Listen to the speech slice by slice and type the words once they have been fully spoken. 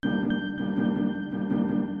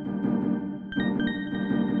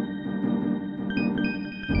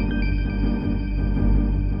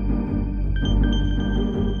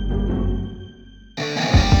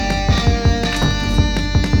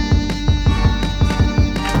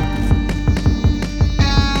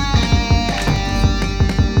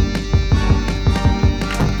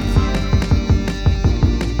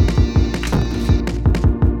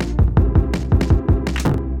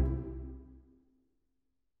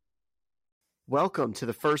Welcome to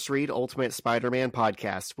the First Read Ultimate Spider-Man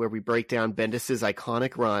podcast, where we break down Bendis'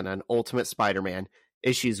 iconic run on Ultimate Spider-Man,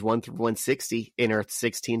 issues 1 through 160 in Earth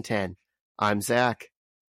 1610. I'm Zach.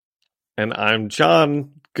 And I'm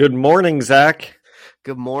John. Good morning, Zach.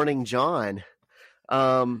 Good morning, John.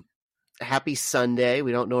 Happy Sunday.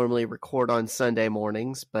 We don't normally record on Sunday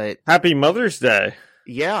mornings, but... Happy Mother's Day.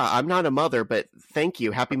 Yeah, I'm not a mother, but thank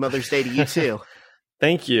you. Happy Mother's Day to you, too.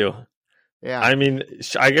 Thank you. Yeah. I mean,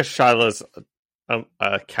 I guess Shila's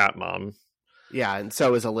a cat mom. Yeah, and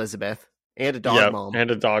so is Elizabeth. And a dog mom.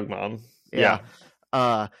 And a dog mom. Yeah.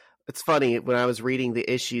 It's funny, when I was reading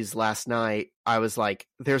the issues last night, I was like,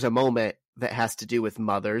 there's a moment that has to do with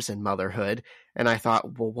mothers and motherhood. And I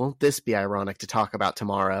thought, well, won't this be ironic to talk about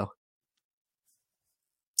tomorrow?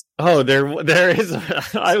 Oh, there is.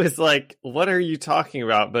 I was like, what are you talking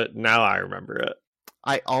about? But now I remember it.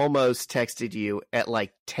 I almost texted you at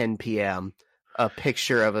like 10 p.m. a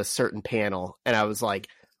picture of a certain panel. And I was like,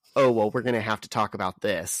 oh, well, we're going to have to talk about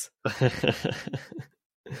this.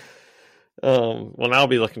 Well, now I'll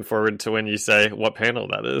be looking forward to when you say what panel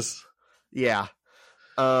that is. Yeah.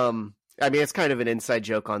 I mean, it's kind of an inside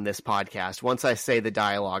joke on this podcast. Once I say the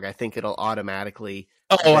dialogue, I think it'll automatically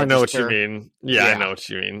register. I know what you mean. Yeah, I know what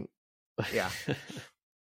you mean. Yeah.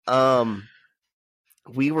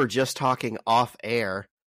 We were just talking off air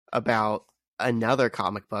about another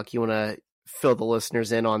comic book. You want to fill the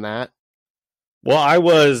listeners in on that? Well, I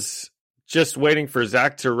was just waiting for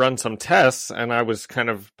Zach to run some tests, and I was kind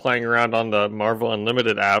of playing around on the Marvel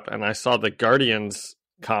Unlimited app, and I saw the Guardians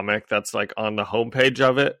comic that's like on the homepage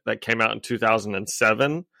of it that came out in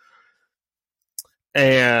 2007.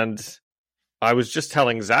 And I was just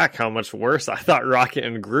telling Zach how much worse I thought Rocket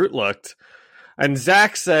and Groot looked. And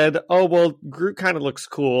Zach said, oh, well, Groot kind of looks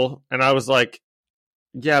cool. And I was like,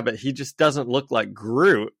 yeah, but he just doesn't look like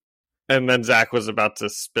Groot. And then Zach was about to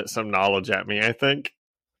spit some knowledge at me, I think.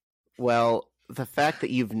 Well, the fact that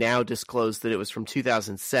you've now disclosed that it was from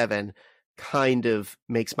 2007 kind of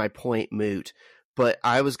makes my point moot. But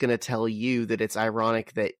I was going to tell you that it's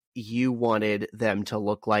ironic that you wanted them to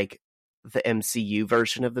look like the MCU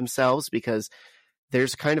version of themselves, because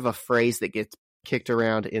there's kind of a phrase that gets kicked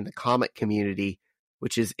around in the comic community,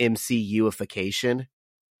 which is MCUification.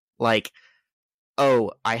 Like,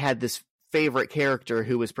 oh, I had this favorite character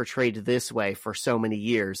who was portrayed this way for so many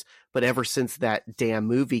years, but ever since that damn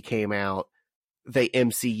movie came out, they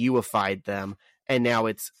MCUified them, and now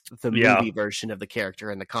it's the movie version of the character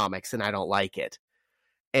in the comics, and I don't like it.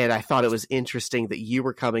 And I thought it was interesting that you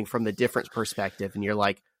were coming from the different perspective, and you're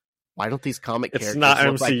like, why don't these comic characters look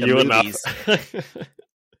MCU like the movies? Enough.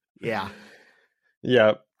 Yeah.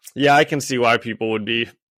 Yeah, I can see why people would be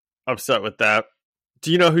upset with that.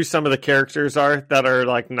 Do you know who some of the characters are that are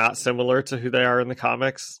like not similar to who they are in the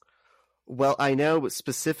comics? Well, I know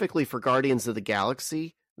specifically for Guardians of the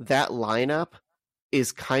Galaxy, that lineup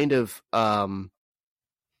is kind of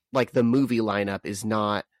like the movie lineup is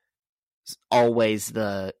not always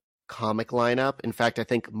the comic lineup. In fact, I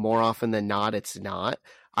think more often than not, it's not.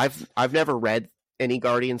 I've never read any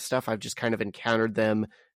Guardian stuff. I've just kind of encountered them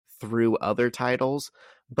through other titles,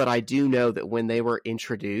 but I do know that when they were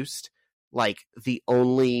introduced, like the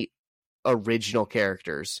only original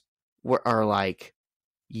characters are like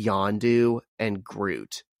Yondu and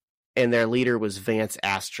Groot, and their leader was Vance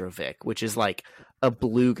Astrovic, which is like a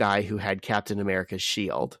blue guy who had Captain America's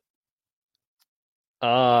shield.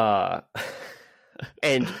 And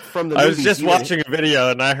from the I was just watching a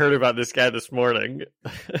video and I heard about this guy this morning.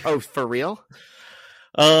 Oh, for real?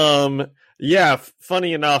 Yeah,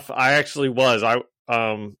 funny enough, I actually was.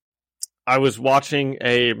 I was watching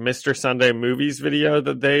a Mr. Sunday Movies video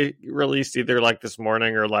that they released either like this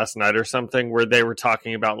morning or last night or something, where they were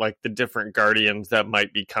talking about like the different Guardians that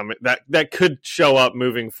might be coming, that could show up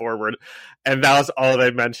moving forward. And that was all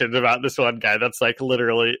they mentioned about this one guy. That's like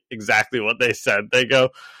literally exactly what they said. They go,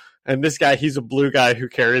 and this guy, he's a blue guy who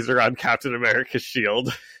carries around Captain America's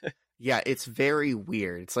shield. Yeah, it's very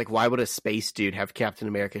weird. It's like, why would a space dude have Captain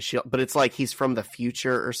America's shield? But it's like he's from the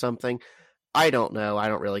future or something. I don't know. I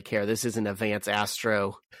don't really care. This isn't a Vance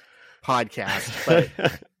Astro podcast.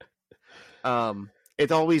 But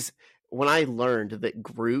it's always, when I learned that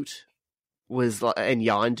Groot was and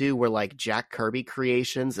Yondu were like Jack Kirby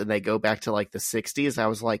creations and they go back to like the 60s, I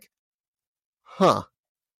was like, huh,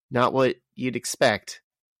 not what you'd expect.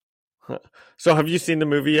 So have you seen the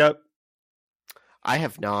movie yet? I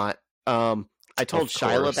have not. I told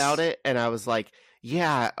Shyla about it, and I was like,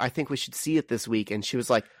 yeah, I think we should see it this week. And she was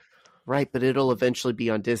like, right, but it'll eventually be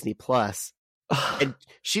on Disney Plus. And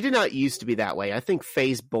she did not used to be that way. I think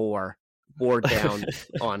Phase bore down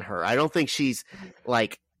on her. I don't think she's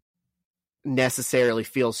like necessarily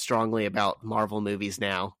feel strongly about Marvel movies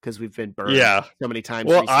now because we've been burned so many times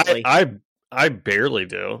well, recently. I barely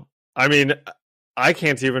do. I mean, I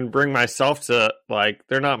can't even bring myself to, like,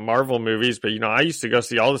 they're not Marvel movies, but, I used to go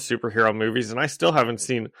see all the superhero movies, and I still haven't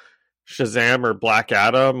seen Shazam or Black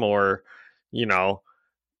Adam or,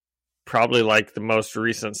 probably, like, the most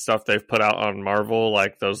recent stuff they've put out on Marvel,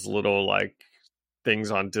 like, those little, like,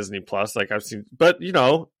 things on Disney Plus. Like, I've seen, but,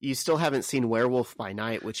 You still haven't seen Werewolf by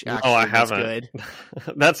Night, which no, actually I was haven't. good.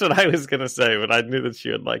 That's what I was going to say, but I knew that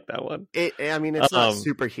you would like that one. It's not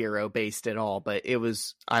superhero based at all, but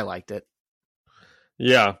I liked it.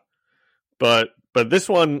 Yeah. But this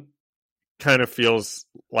one kind of feels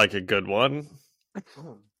like a good one.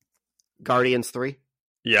 Guardians 3?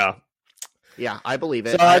 Yeah. Yeah, I believe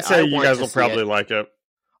it. So I'd say you guys will probably like it.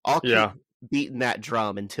 I'll keep beating that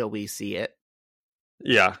drum until we see it.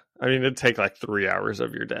 Yeah. I mean, it'd take like 3 hours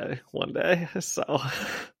of your day one day. So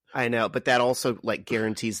I know, but that also like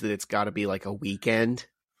guarantees that it's got to be like a weekend.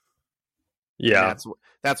 Yeah.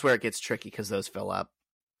 That's where it gets tricky because those fill up.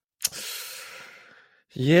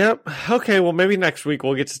 Yep. Okay, well, maybe next week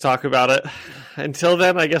we'll get to talk about it. Until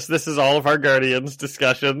then, I guess this is all of our Guardians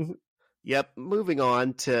discussion. Yep. Moving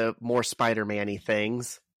on to more Spider-Man-y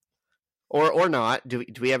things. Or not. Do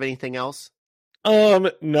we have anything else?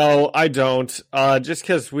 No, I don't. Just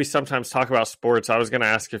because we sometimes talk about sports, I was going to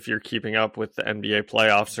ask if you're keeping up with the NBA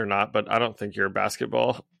playoffs or not, but I don't think you're a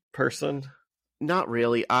basketball person. Not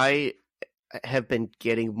really. I have been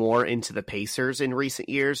getting more into the Pacers in recent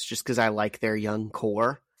years just because I like their young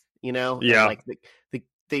core, Yeah. And like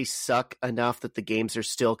they suck enough that the games are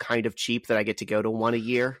still kind of cheap that I get to go to one a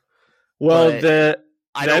year. Well,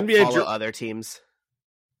 I don't NBA follow other teams.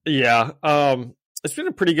 Yeah. It's been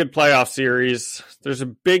a pretty good playoff series. There's a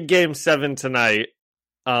big game 7 tonight.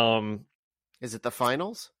 Is it the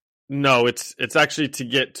finals? No, it's actually to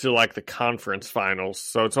get to like the conference finals.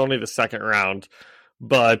 So it's only the second round,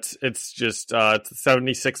 but it's just it's the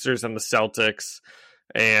 76ers and the Celtics.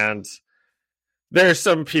 And there's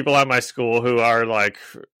some people at my school who are like,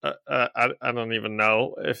 I don't even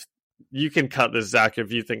know if you can cut this, Zach,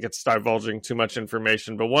 if you think it's divulging too much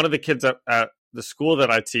information. But one of the kids at the school that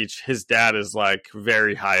I teach, his dad is like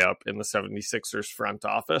very high up in the 76ers front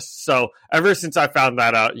office. So ever since I found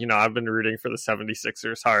that out, I've been rooting for the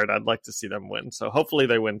 76ers hard. I'd like to see them win. So hopefully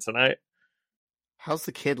they win tonight. How's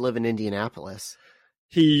the kid live in Indianapolis?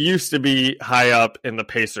 He used to be high up in the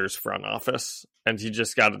Pacers front office, and he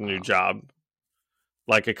just got a new job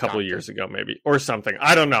like a couple years ago, maybe, or something.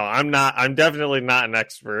 I don't know. I'm definitely not an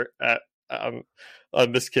expert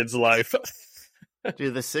on this kid's life.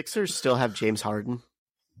 Do the Sixers still have James Harden?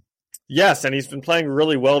 Yes, and he's been playing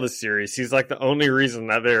really well this series. He's like the only reason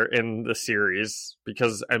that they're in the series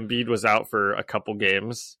because Embiid was out for a couple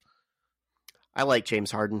games. I like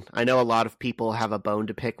James Harden. I know a lot of people have a bone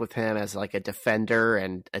to pick with him as like a defender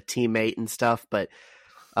and a teammate and stuff, but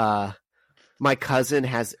my cousin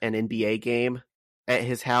has an NBA game at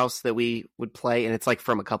his house that we would play, and it's like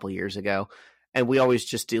from a couple years ago, and we always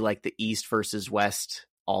just do like the East versus West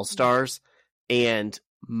All-Stars, and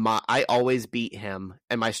I always beat him,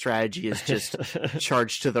 and my strategy is just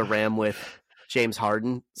charge to the rim with James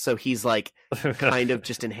Harden, so he's like kind of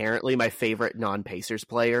just inherently my favorite non-Pacers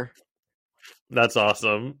player. That's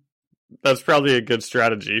awesome. That's probably a good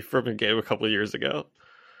strategy from a game a couple of years ago.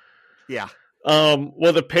 Yeah.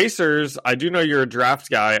 Well, the Pacers, I do know you're a draft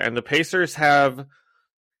guy, and the Pacers have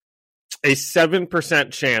a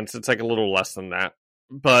 7% chance. It's like a little less than that,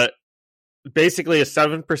 but basically a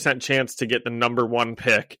 7% chance to get the number 1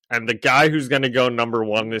 pick. And the guy who's going to go number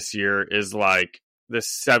 1 this year is like this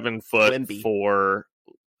 7'4".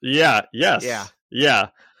 Yeah. Yes. Yeah.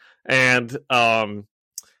 And,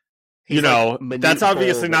 he's that's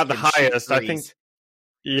obviously not the highest. I think,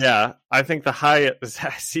 I think the highest.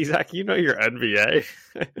 See, Zach, your NBA.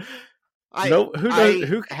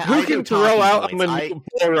 Who can throw out a Manute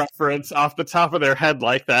Bol reference off the top of their head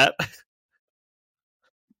like that?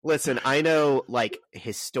 Listen, I know like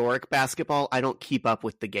historic basketball. I don't keep up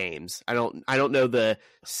with the games. I don't know the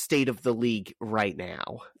state of the league right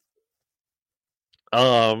now.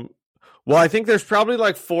 Well, I think there's probably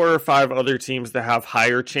like 4 or 5 other teams that have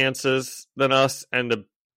higher chances than us, and the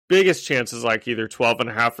biggest chance is like either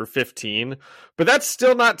 12.5 or 15. But that's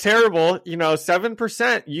still not terrible.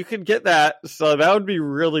 7%, you could get that. So that would be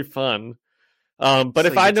really fun. But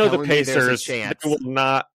if I know the Pacers,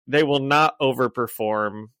 they will not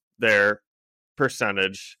overperform their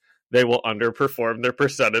percentage. They will underperform their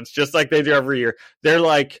percentage, just like they do every year. They're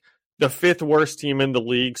like the 5th worst team in the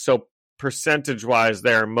league. So percentage-wise,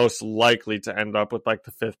 they're most likely to end up with like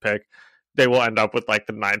the 5th pick. They will end up with like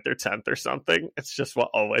the 9th or 10th or something. It's just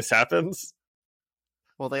what always happens.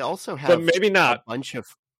 Well, they also but have maybe not.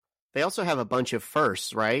 they also have a bunch of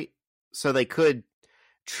firsts, right? So they could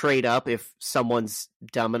trade up if someone's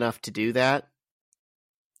dumb enough to do that.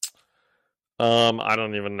 I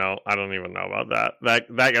don't even know. I don't even know about that.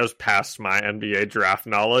 That goes past my NBA draft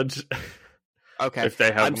knowledge. Okay. If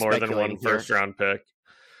they have I'm more than one speculating here. first round pick.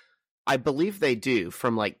 I believe they do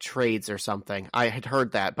from like trades or something. I had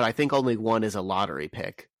heard that, but I think only one is a lottery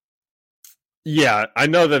pick. Yeah, I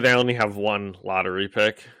know that they only have one lottery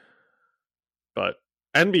pick. But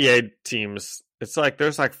NBA teams, it's like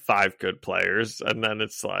there's like 5 good players, and then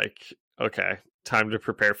it's like, okay, time to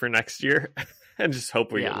prepare for next year and just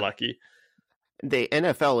hope we get lucky. The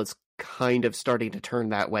NFL is kind of starting to turn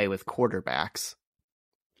that way with quarterbacks.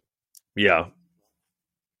 Yeah.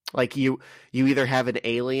 Like you either have an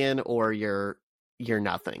alien or you're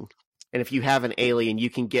nothing. And if you have an alien,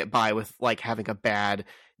 you can get by with like having a bad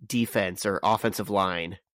defense or offensive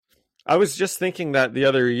line. I was just thinking that the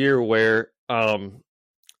other year where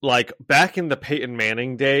like back in the Peyton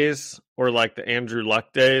Manning days or like the Andrew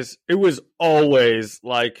Luck days, it was always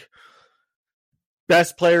like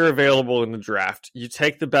best player available in the draft. You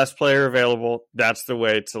take the best player available. That's the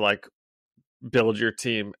way to like build your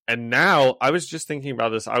team. And now I was just thinking about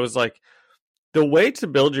this. I was like, the way to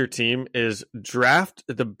build your team is draft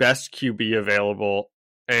the best QB available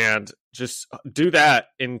and just do that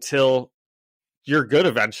until you're good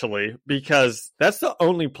eventually, because that's the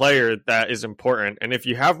only player that is important. And if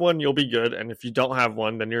you have one, you'll be good. And if you don't have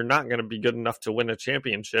one, then you're not going to be good enough to win a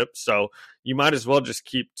championship. So you might as well just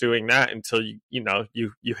keep doing that until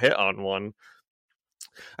you hit on one.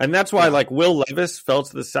 And that's why like Will Levis fell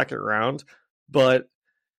to the second round, but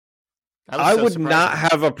I would not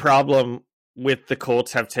have a problem with the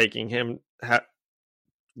Colts have taking him,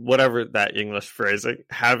 whatever that English phrasing,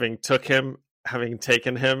 having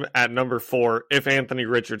taken him at number 4 if Anthony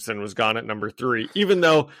Richardson was gone at number 3, even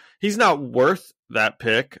though he's not worth that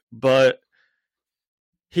pick, but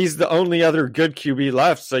he's the only other good QB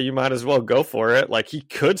left, so you might as well go for it. Like, he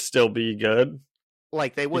could still be good.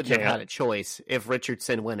 Like, they wouldn't have had a choice if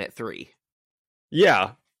Richardson went at 3.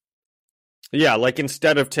 Yeah. Yeah, like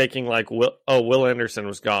instead of taking like Will Anderson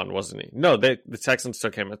was gone, wasn't he? No, the Texans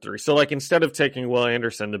took him at 3. So like instead of taking Will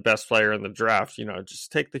Anderson, the best player in the draft,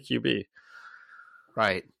 just take the QB.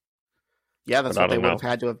 Right. Yeah, that's what they would have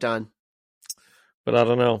had to have done. But I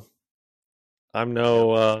don't know. I'm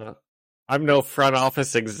no front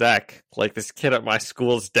office exec like this kid at my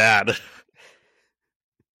school's dad.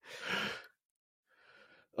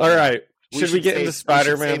 All right. Should we get into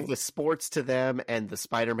Spider-Man? Save the sports to them and the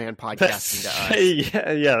Spider-Man podcasting to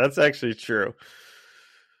us. Yeah, that's actually true.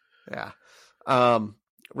 Yeah.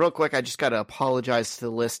 Real quick, I just got to apologize to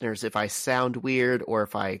the listeners if I sound weird or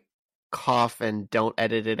if I cough and don't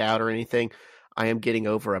edit it out or anything. I am getting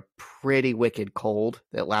over a pretty wicked cold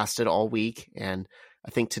that lasted all week, and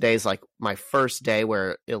I think today's like my first day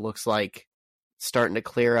where it looks like starting to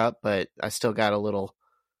clear up, but I still got a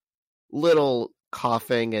little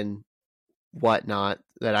coughing and whatnot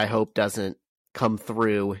that I hope doesn't come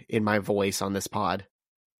through in my voice on this pod.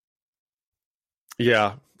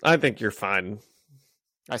 Yeah, I think you're fine.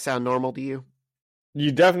 I sound normal to you?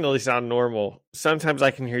 You definitely sound normal. Sometimes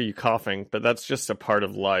I can hear you coughing, but that's just a part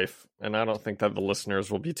of life, and I don't think that the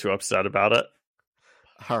listeners will be too upset about it.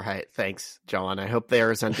 All right, thanks, John. I hope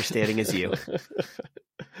they're as understanding as you.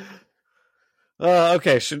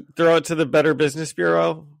 Okay, should throw it to the Better Business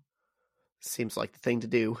Bureau? Seems like the thing to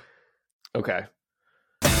do. Okay.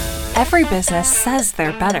 Every business says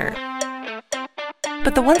they're better,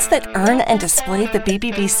 but the ones that earn and display the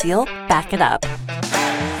BBB seal back it up.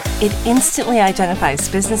 It instantly identifies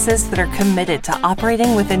businesses that are committed to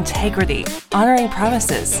operating with integrity, honoring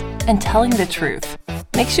promises, and telling the truth.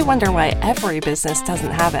 Makes you wonder why every business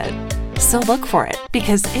doesn't have it. So look for it,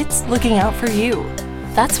 because it's looking out for you.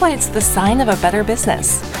 That's why it's the sign of a better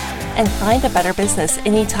business. And find a better business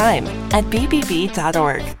anytime at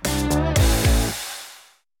bbb.org.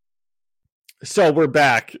 So we're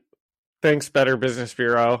back. Thanks, Better Business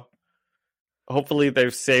Bureau. Hopefully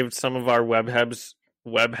they've saved some of our webheads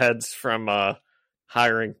from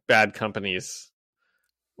hiring bad companies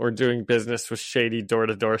or doing business with shady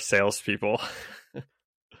door-to-door salespeople.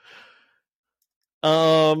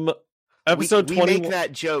 Episode 20. We make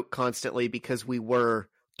that joke constantly because we were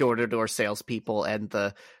door-to-door salespeople, and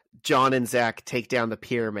the John and Zach take down the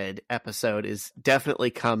pyramid episode is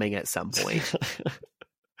definitely coming at some point.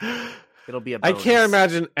 It'll be a bonus. I can't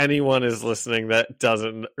imagine anyone is listening that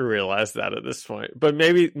doesn't realize that at this point. But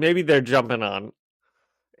maybe they're jumping on.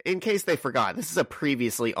 In case they forgot, this is a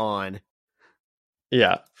previously on.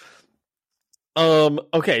 Yeah.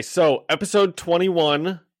 Okay, so episode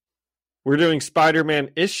 21 We're doing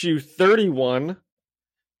Spider-Man issue 31.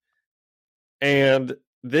 And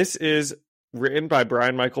this is written by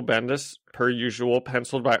Brian Michael Bendis, per usual,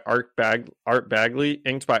 penciled by Art Bagley,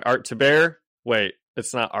 inked by Art Taber. Wait,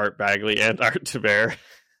 it's not Art Bagley and Art Taber.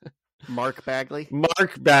 Mark Bagley?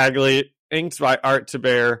 Mark Bagley, inked by Art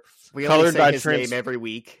Taber. We only say his name every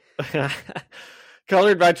week.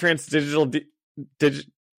 Colored by Transparency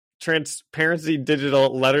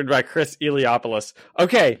Digital, lettered by Chris Eliopoulos.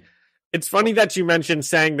 Okay, it's funny that you mentioned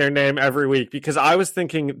saying their name every week, because I was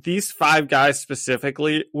thinking these 5 guys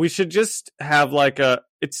specifically, we should just have like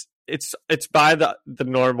it's by the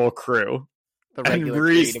normal crew and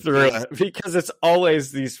breeze through it, because it's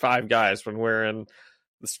always these 5 guys when we're in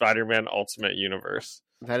the Spider-Man Ultimate Universe.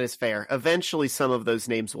 That is fair. Eventually some of those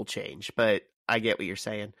names will change, but I get what you're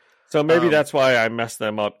saying. So maybe that's why I messed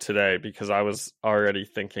them up today, because I was already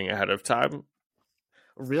thinking ahead of time.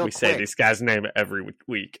 We say these guys' name every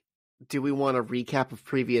week. Do we want a recap of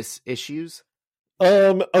previous issues?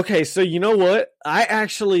 Okay, so you know what? I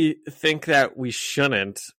actually think that we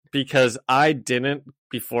shouldn't, because I didn't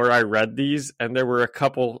before I read these, and there were a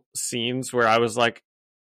couple scenes where I was like,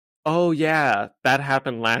 oh yeah, that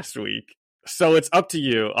happened last week. So it's up to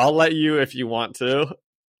you. I'll let you if you want to.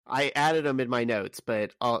 I added them in my notes,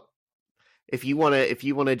 but if you want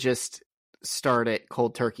to just start it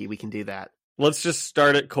cold turkey, we can do that. Let's just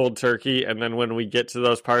start it cold turkey, and then when we get to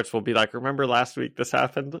those parts, we'll be like, remember last week this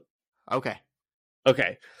happened? Okay.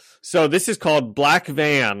 So this is called Black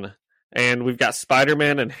Van, and we've got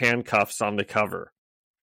Spider-Man in handcuffs on the cover.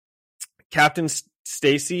 Captain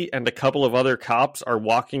Stacy and a couple of other cops are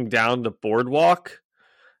walking down the boardwalk,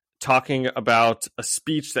 talking about a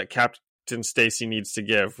speech that Captain Stacy needs to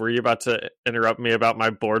give. Were you about to interrupt me about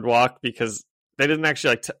my boardwalk? Because they didn't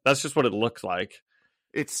actually that's just what it looked like.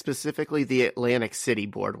 It's specifically the Atlantic City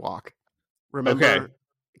boardwalk. Remember,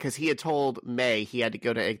 because he had told May he had to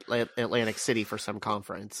go to Atlantic City for some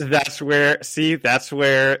conference. That's where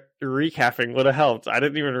recapping would have helped. I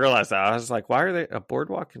didn't even realize that. I was like, why are they a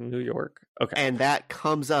boardwalk in New York? Okay. And that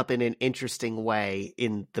comes up in an interesting way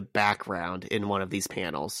in the background in one of these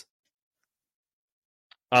panels.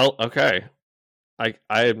 Oh, okay. I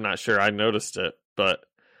am not sure I noticed it, but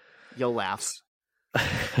you'll laugh.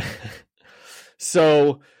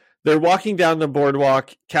 So they're walking down the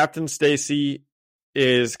boardwalk. Captain Stacy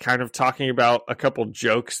is kind of talking about a couple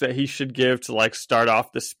jokes that he should give to like start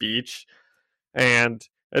off the speech. And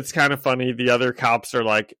it's kind of funny. The other cops are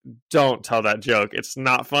like, don't tell that joke. It's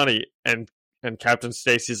not funny. And Captain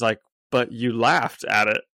Stacy's like, but you laughed at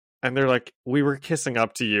it. And they're like, we were kissing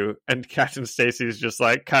up to you. And Captain Stacy's just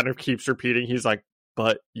like, kind of keeps repeating. He's like,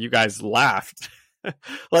 but you guys laughed.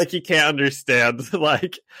 Like he can't understand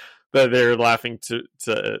like that they're laughing to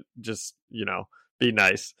just, be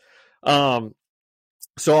nice. So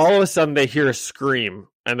all of a sudden they hear a scream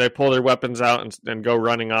and they pull their weapons out and go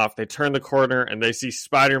running off. They turn the corner and they see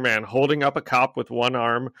Spider-Man holding up a cop with one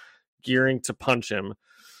arm, gearing to punch him.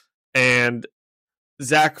 And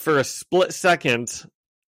Zach, for a split second,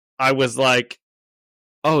 I was like,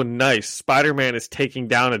 oh, nice. Spider-Man is taking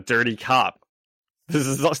down a dirty cop. This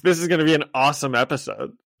is going to be an awesome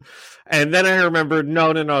episode. And then I remembered,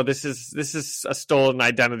 no, this is a stolen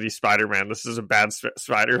identity Spider-Man. This is a bad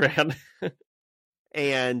Spider-Man.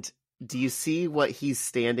 And do you see what he's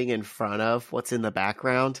standing in front of? What's in the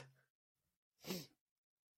background?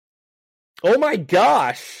 Oh my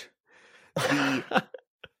gosh. The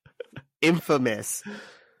infamous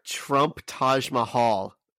Trump Taj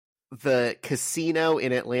Mahal, the casino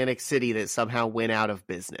in Atlantic City that somehow went out of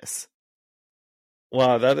business.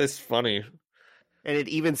 Wow, that is funny. And it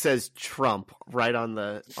even says Trump right on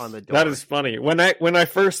the door. That is funny. When I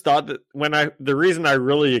first thought that the reason I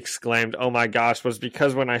really exclaimed, "Oh my gosh," was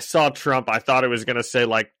because when I saw Trump, I thought it was going to say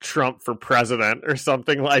like Trump for president or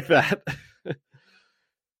something like that.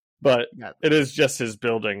 But it is just his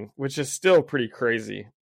building, which is still pretty crazy.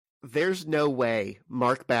 There's no way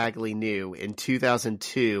Mark Bagley knew in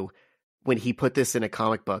 2002 when he put this in a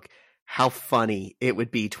comic book how funny it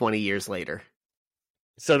would be 20 years later.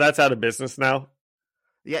 So that's out of business now?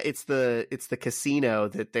 Yeah, it's the casino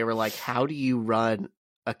that they were like, how do you run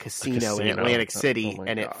a casino in Atlantic City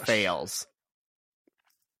and it fails?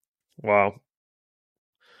 Wow.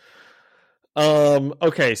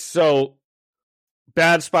 Okay, so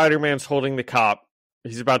bad Spider-Man's holding the cop.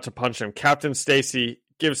 He's about to punch him. Captain Stacy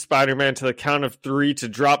gives Spider-Man to the count of 3 to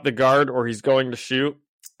drop the guard or he's going to shoot.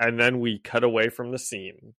 And then we cut away from the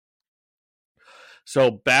scene.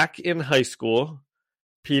 So back in high school,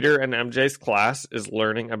 Peter and MJ's class is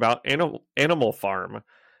learning about Animal Farm.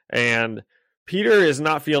 And Peter is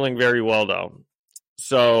not feeling very well, though.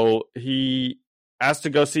 So he asked to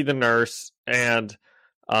go see the nurse, and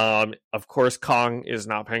of course Kong is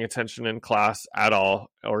not paying attention in class at all,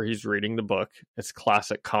 or he's reading the book. It's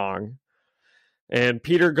classic Kong. And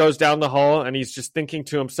Peter goes down the hall, and he's just thinking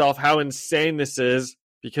to himself how insane this is,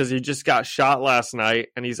 because he just got shot last night,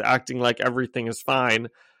 and he's acting like everything is fine.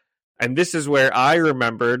 And this is where I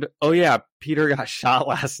remembered, oh yeah, Peter got shot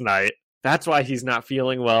last night. That's why he's not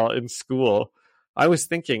feeling well in school. I was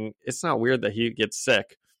thinking, it's not weird that he gets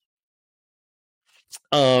sick.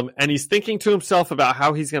 And he's thinking to himself about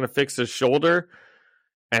how he's going to fix his shoulder.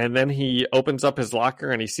 And then he opens up his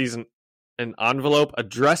locker and he sees an envelope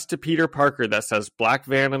addressed to Peter Parker that says, "Black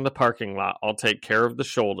van in the parking lot. I'll take care of the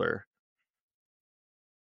shoulder."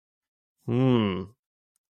 Who's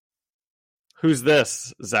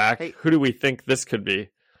this, Zach? Hey. Who do we think this could be?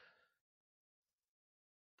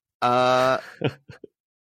 I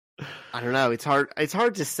don't know. It's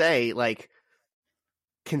hard to say, like,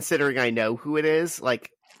 considering I know who it is.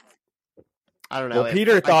 Like, I don't know. Well,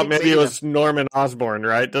 Peter thought maybe it was Norman Osborn,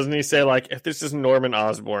 right? Doesn't he say, like, if this is Norman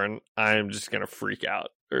Osborn, I'm just going to freak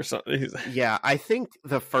out or something? Yeah, I think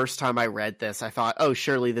the first time I read this, I thought, oh,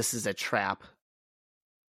 surely this is a trap.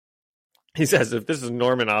 He says, if this is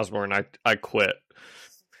Norman Osborn, I quit.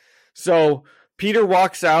 So Peter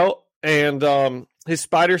walks out, and his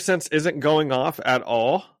spider sense isn't going off at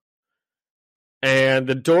all. And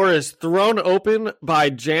the door is thrown open by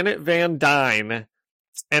Janet Van Dyne.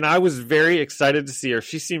 And I was very excited to see her.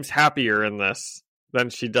 She seems happier in this than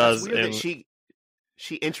she does in... That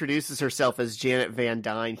she introduces herself as Janet Van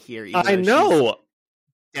Dyne here. I know.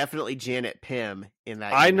 Definitely Janet Pym in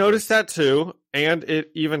that. I noticed that too. And it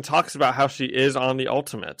even talks about how she is on the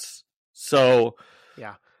Ultimates. So,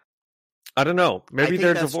 yeah. I don't know. Maybe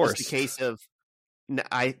they're divorced. Just a case of...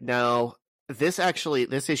 This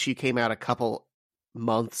issue came out a couple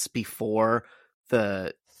months before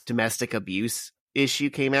the domestic abuse issue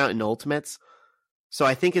came out in Ultimates. So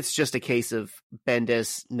I think it's just a case of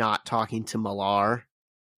Bendis not talking to Millar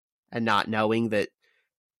and not knowing that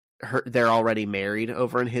they're already married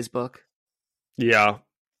over in his book. Yeah.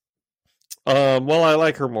 Well, I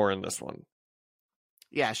like her more in this one.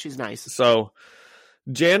 Yeah, she's nice. So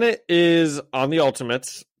Janet is on the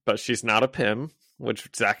Ultimates, but she's not a Pym, which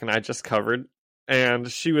Zach and I just covered.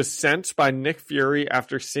 And she was sent by Nick Fury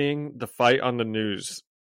after seeing the fight on the news.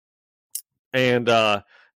 And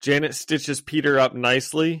Janet stitches Peter up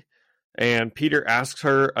nicely, and Peter asks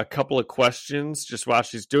her a couple of questions just while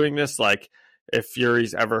she's doing this, like if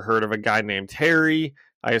Fury's ever heard of a guy named Harry.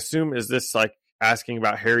 I assume, is this like asking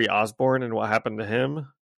about Harry Osborn and what happened to him?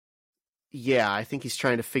 Yeah, I think he's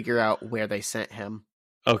trying to figure out where they sent him.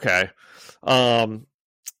 Okay.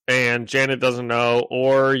 And Janet doesn't know,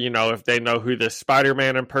 or, you know, if they know who this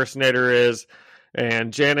Spider-Man impersonator is.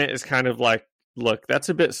 And Janet is kind of like, look, that's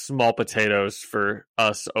a bit small potatoes for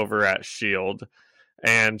us over at S.H.I.E.L.D.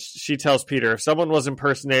 And she tells Peter if someone was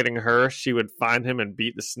impersonating her, she would find him and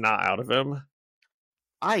beat the snot out of him.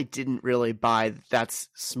 I didn't really buy that's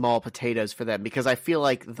small potatoes for them, because I feel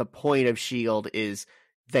like the point of S.H.I.E.L.D. is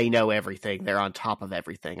they know everything. They're on top of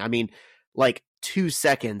everything. I mean, like 2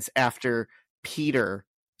 seconds after Peter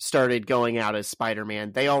started going out as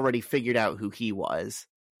Spider-Man, they already figured out who he was.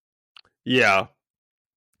 Yeah.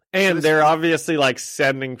 And they're obviously like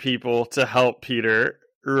sending people to help Peter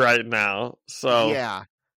right now. So yeah,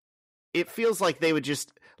 it feels like they would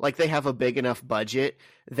just, like, they have a big enough budget.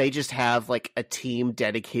 They just have like a team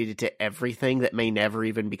dedicated to everything that may never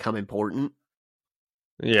even become important.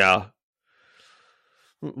 Yeah.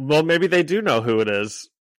 Well, maybe they do know who it is.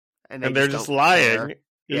 And they're just lying. Care.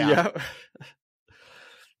 Yeah.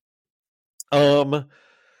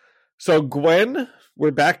 So Gwen,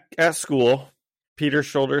 we're back at school. Peter's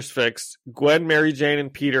shoulder's fixed. Gwen, Mary Jane,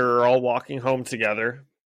 and Peter are all walking home together.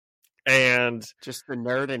 And just the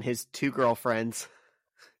nerd and his 2 girlfriends.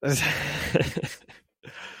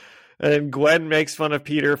 And Gwen makes fun of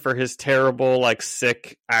Peter for his terrible, like,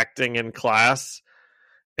 sick acting in class.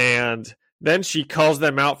 And then she calls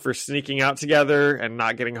them out for sneaking out together and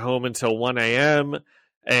not getting home until 1 a.m.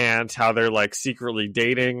 and how they're, like, secretly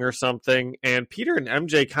dating or something. And Peter and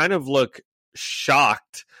MJ kind of look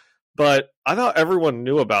shocked. But I thought everyone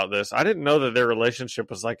knew about this. I didn't know that their relationship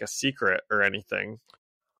was like a secret or anything.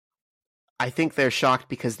 I think they're shocked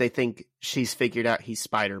because they think she's figured out he's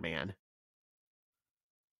Spider-Man.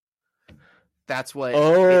 That's what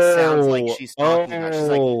it sounds like she's talking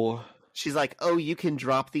about. She's like, oh, you can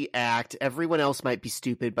drop the act. Everyone else might be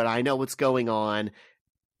stupid, but I know what's going on.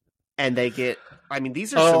 And they get, I mean,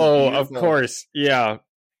 these are some beautiful, of course. Yeah.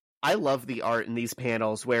 I love the art in these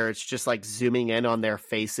panels where it's just like zooming in on their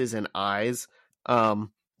faces and eyes.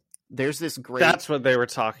 There's this great... That's what they were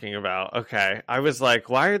talking about. Okay. I was like,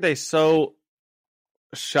 why are they so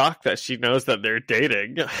shocked that she knows that they're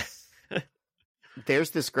dating?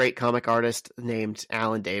 There's this great comic artist named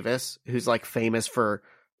Alan Davis who's like famous for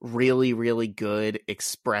really, really good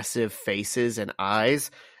expressive faces and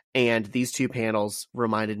eyes. And these two panels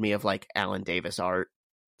reminded me of like Alan Davis art.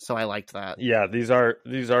 So I liked that. Yeah, these are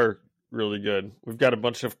really good. We've got a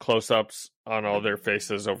bunch of close-ups on all their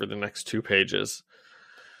faces over the next 2 pages.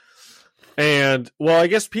 And, well, I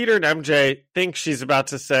guess Peter and MJ think she's about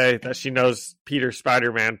to say that she knows Peter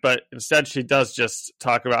Spider-Man, but instead she does just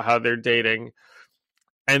talk about how they're dating.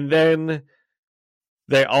 And then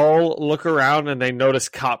they all look around and they notice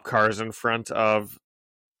cop cars in front of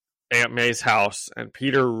Aunt May's house. And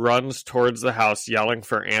Peter runs towards the house yelling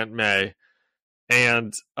for Aunt May.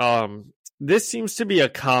 And this seems to be a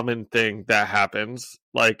common thing that happens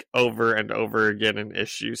like over and over again in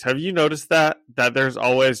issues. Have you noticed that there's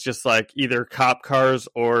always just like either cop cars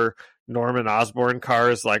or Norman Osborn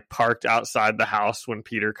cars like parked outside the house when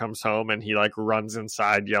Peter comes home and he like runs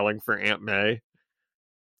inside yelling for Aunt May?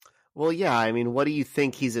 Well, yeah, I mean, what do you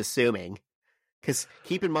think he's assuming? Because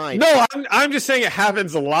keep in mind... No, I'm just saying it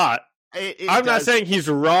happens a lot. I'm not does... saying he's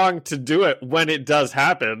wrong to do it when it does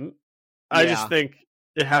happen. I just think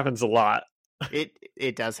it happens a lot.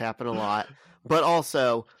 It does happen a lot. But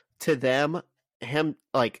also, to them,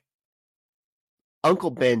 like,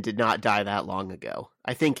 Uncle Ben did not die that long ago.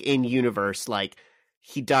 I think in universe, like,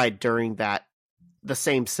 he died during the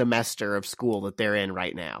same semester of school that they're in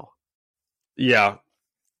right now. Yeah.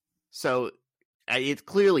 So it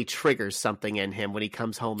clearly triggers something in him when he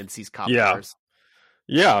comes home and sees cop cars.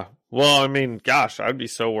 Yeah. Well, I mean, gosh, I'd be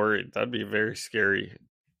so worried. That'd be a very scary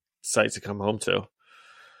sight to come home to.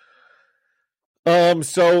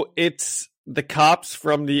 So it's the cops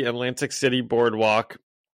from the Atlantic City boardwalk,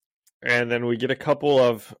 and then we get a couple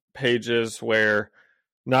of pages where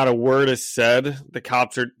not a word is said. The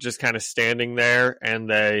cops are just kind of standing there, and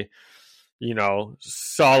they,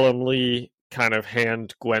 solemnly kind of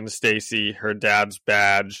hand Gwen Stacy her dad's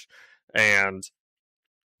badge, and,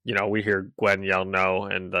 we hear Gwen yell no,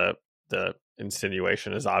 and the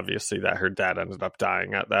insinuation is obviously that her dad ended up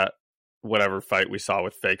dying at that whatever fight we saw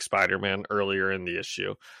with fake Spider-Man earlier in the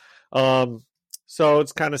issue. So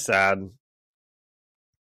it's kind of sad.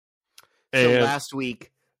 So last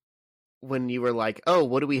week when you were like, oh,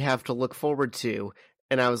 what do we have to look forward to?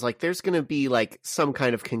 And I was like, there's going to be like some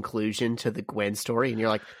kind of conclusion to the Gwen story. And you're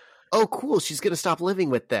like, oh, cool. She's going to stop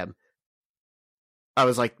living with them. I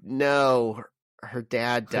was like, no, her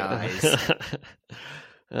dad dies.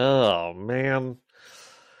 Oh, man.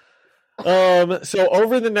 So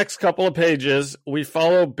over the next couple of pages, we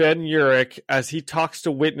follow Ben Urich as he talks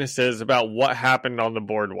to witnesses about what happened on the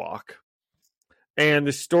boardwalk. And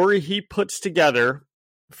the story he puts together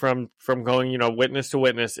from going, witness to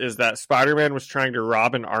witness is that Spider-Man was trying to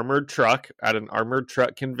rob an armored truck at an armored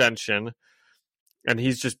truck convention. And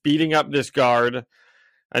he's just beating up this guard.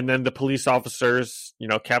 And then the police officers,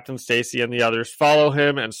 Captain Stacy and the others follow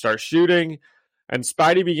him and start shooting. And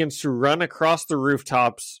Spidey begins to run across the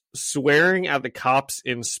rooftops, swearing at the cops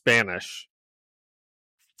in Spanish.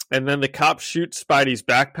 And then the cops shoot Spidey's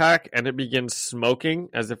backpack, and it begins smoking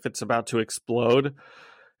as if it's about to explode.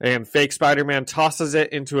 And fake Spider-Man tosses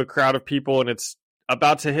it into a crowd of people, and it's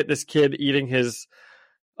about to hit this kid eating his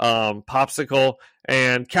popsicle.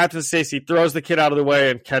 And Captain Stacy throws the kid out of the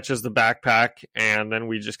way and catches the backpack, and then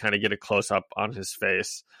we just kind of get a close-up on his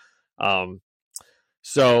face.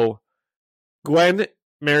 So Gwen,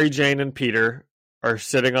 Mary Jane, and Peter are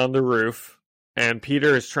sitting on the roof, and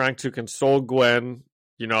Peter is trying to console Gwen,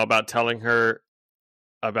 about telling her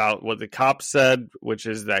about what the cops said, which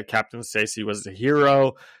is that Captain Stacy was the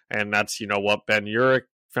hero, and that's, what Ben Urich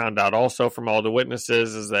found out also from all the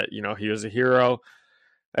witnesses, is that, he was a hero.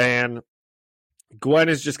 And Gwen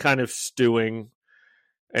is just kind of stewing,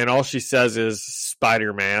 and all she says is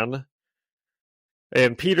Spider-Man.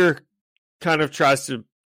 And Peter kind of tries to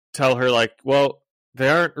tell her, like, well, they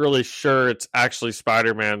aren't really sure it's actually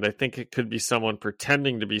Spider-Man. They think it could be someone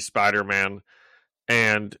pretending to be Spider-Man.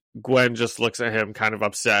 And Gwen just looks at him kind of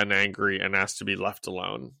upset and angry and asks to be left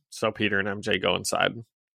alone. So Peter and MJ go inside.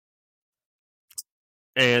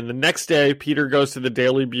 And the next day, Peter goes to the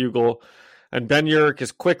Daily Bugle, and Ben Urich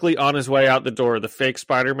is quickly on his way out the door. The fake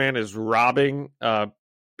Spider-Man is robbing a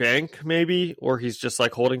bank, maybe, or he's just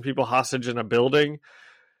like holding people hostage in a building.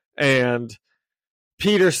 And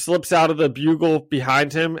Peter slips out of the Bugle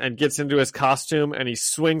behind him and gets into his costume, and he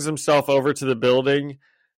swings himself over to the building.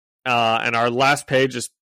 And our last page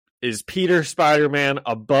is Peter Spider-Man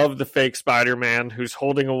above the fake Spider-Man who's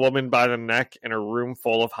holding a woman by the neck in a room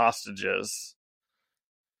full of hostages.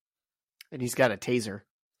 And he's got a taser.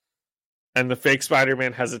 And the fake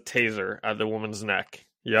Spider-Man has a taser at the woman's neck.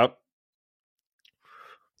 Yep.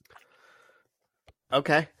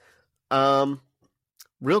 Okay.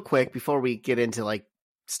 Real quick, before we get into like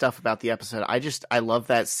stuff about the episode, I love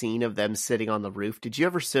that scene of them sitting on the roof. Did you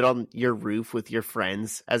ever sit on your roof with your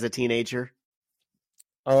friends as a teenager?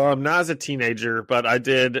 Not as a teenager, but I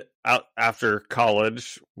did out after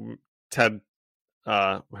college. Ted, who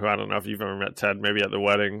I don't know if you've ever met Ted, maybe at the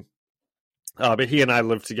wedding. But he and I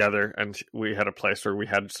lived together, and we had a place where we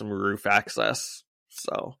had some roof access.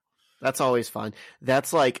 So that's always fun.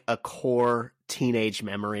 That's like a core teenage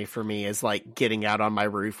memory for me, is like getting out on my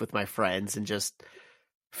roof with my friends and just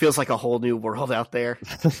feels like a whole new world out there.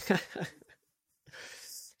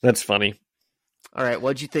 That's funny. All right,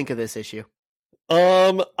 what'd you think of this issue?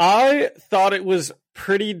 I thought it was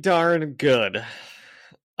pretty darn good.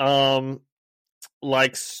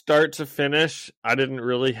 Like start to finish, I didn't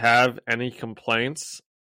really have any complaints.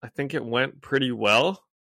 I think it went pretty well.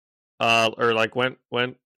 Or like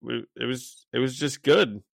it was just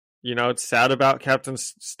good. You know, it's sad about Captain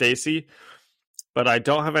Stacy, but I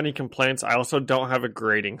don't have any complaints. I also don't have a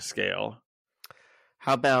grading scale.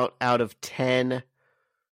 How about out of 10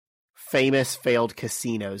 famous failed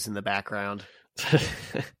casinos in the background?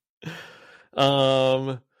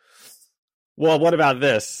 Well, what about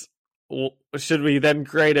this? Should we then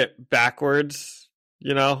grade it backwards?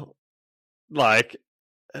 You know, like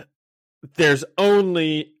I'm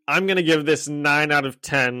going to give this 9 out of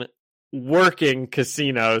 10 working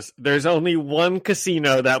casinos. There's only one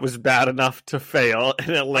casino that was bad enough to fail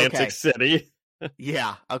in Atlantic City.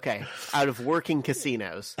 Yeah. Okay. Out of working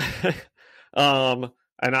casinos. And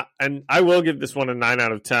I will give this one a 9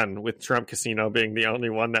 out of 10, with Trump Casino being the only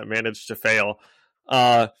one that managed to fail.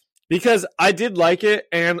 Because I did like it,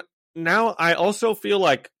 and now I also feel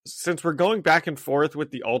like, since we're going back and forth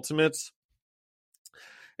with the Ultimates,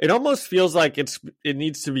 it almost feels like it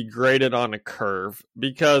needs to be graded on a curve.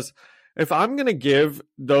 Because if I'm going to give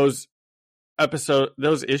those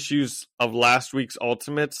issues of last week's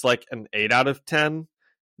Ultimates like an 8 out of 10,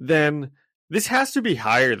 then this has to be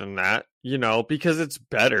higher than that, you know, because it's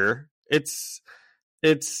better. It's,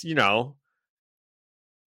 you know,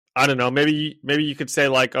 I don't know, maybe you could say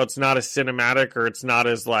like, oh, it's not as cinematic, or it's not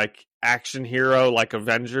as like action hero like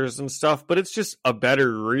Avengers and stuff, but it's just a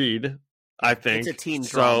better read, I think. It's a teen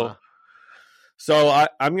drama. So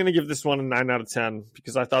I'm going to give this one a 9 out of 10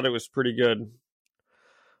 because I thought it was pretty good.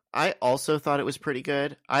 I also thought it was pretty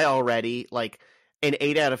good. I already, like, an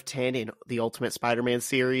 8 out of 10 in the Ultimate Spider-Man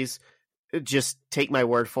series, just take my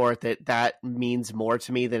word for it that means more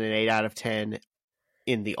to me than an 8 out of 10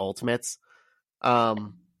 in the Ultimates.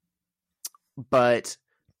 But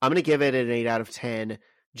I'm going to give it an 8 out of 10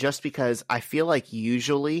 just because I feel like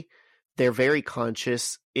usually they're very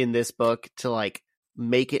conscious in this book to like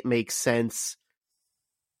make it make sense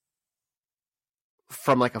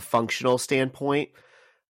from like a functional standpoint.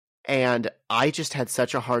 And I just had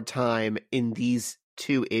such a hard time in these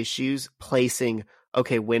two issues placing,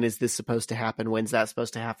 okay, when is this supposed to happen? When's that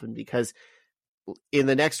supposed to happen? Because in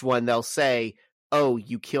the next one, they'll say, oh,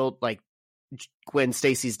 you killed, like, Gwen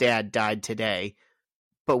Stacy's dad died today,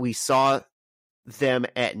 but we saw them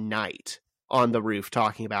at night on the roof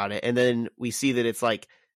talking about it. And then we see that it's like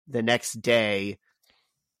the next day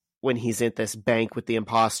when he's at this bank with the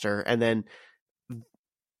imposter. And then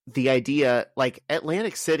the idea, like,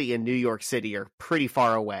 Atlantic City and New York City are pretty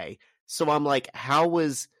far away. So I'm like, how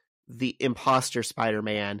was the imposter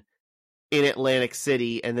Spider-Man in Atlantic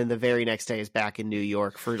City and then the very next day is back in New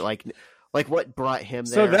York for like what brought him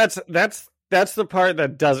there? So that's the part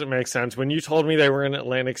that doesn't make sense. When you told me they were in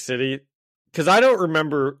Atlantic City, because I don't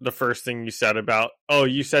remember the first thing you said about, oh,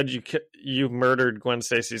 you said you murdered Gwen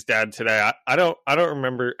Stacy's dad today. I don't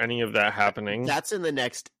remember any of that happening. That's in the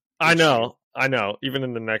next issue. I know, even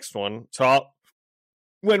in the next one. So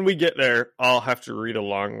when we get there, I'll have to read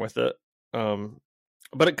along with it.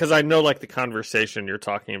 But because I know like the conversation you're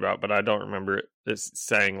talking about, but I don't remember it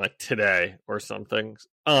saying like today or something.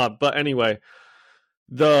 But anyway,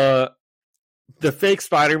 the fake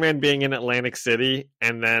Spider-Man being in Atlantic City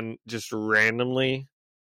and then just randomly,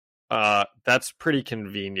 that's pretty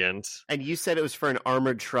convenient. And you said it was for an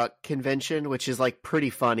armored truck convention, which is like pretty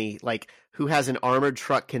funny. Like, who has an armored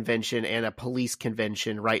truck convention and a police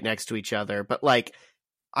convention right next to each other? But like,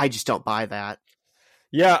 I just don't buy that.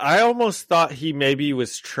 Yeah, I almost thought he maybe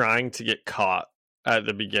was trying to get caught at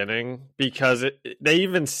the beginning, because they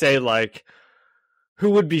even say like,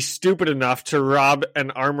 who would be stupid enough to rob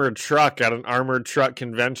an armored truck at an armored truck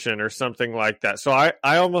convention or something like that. So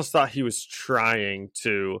I almost thought he was trying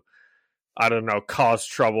to, I don't know, cause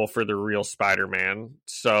trouble for the real Spider-Man.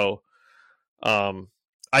 So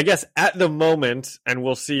I guess at the moment, and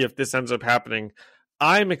we'll see if this ends up happening,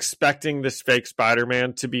 I'm expecting this fake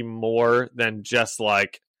Spider-Man to be more than just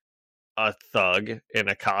like a thug in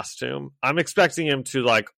a costume. I'm expecting him to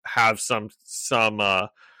like have some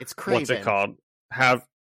It's Craven. What's it called? Have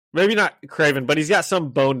maybe not Craven, but he's got some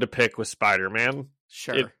bone to pick with Spider-Man.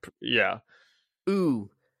 Sure. Yeah. Ooh.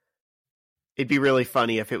 It'd be really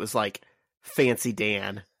funny if it was like Fancy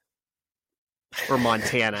Dan or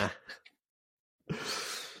Montana.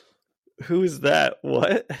 Who's that?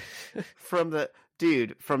 What? From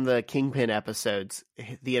the Kingpin episodes.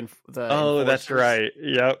 Oh, that's right.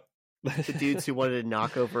 Yep. The dudes who wanted to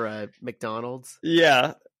knock over a McDonald's.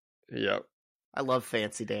 Yeah. Yep. I love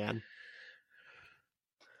Fancy Dan.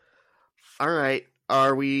 All right.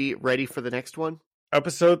 Are we ready for the next one?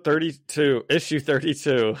 Episode 32. Issue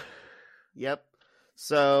 32. Yep.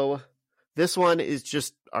 So this one is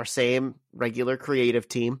just our same regular creative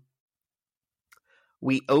team.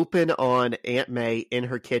 We open on Aunt May in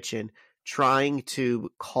her kitchen trying to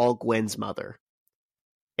call Gwen's mother.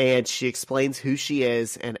 And she explains who she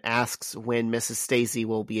is and asks when Mrs. Stacy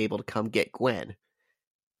will be able to come get Gwen.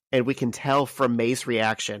 And we can tell from May's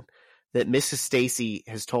reaction that Mrs. Stacy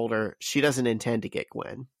has told her she doesn't intend to get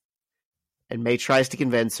Gwen. And May tries to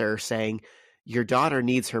convince her, saying, "Your daughter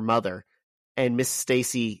needs her mother." And Mrs.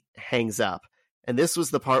 Stacy hangs up. And this was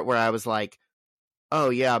the part where I was like, oh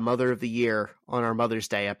yeah, Mother of the Year on our Mother's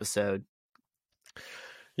Day episode.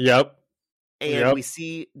 Yep. And we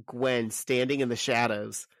see Gwen standing in the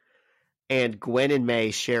shadows. And Gwen and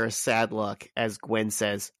May share a sad look as Gwen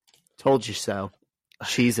says, "Told you so.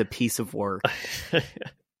 She's a piece of work."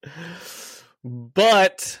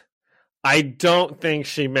 But I don't think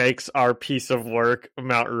she makes our piece of work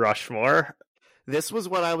Mount Rushmore. This was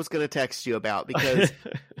what I was going to text you about, because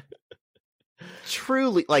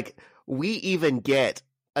truly, like, we even get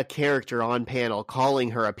a character on panel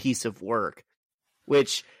calling her a piece of work,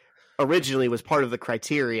 which originally was part of the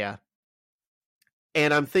criteria.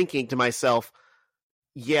 And I'm thinking to myself,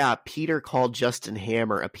 yeah, Peter called Justin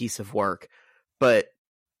Hammer a piece of work, but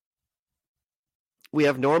we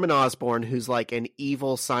have Norman Osborn, who's like an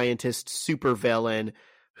evil scientist supervillain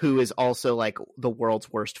who is also like the world's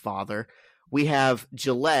worst father. We have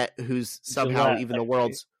Gillette, who's somehow even the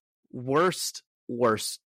world's worst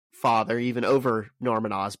father, even over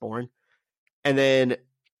Norman Osborn. And then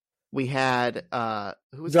we had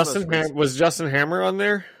who was was Justin Hammer on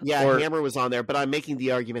there? Yeah, Hammer was on there, but I'm making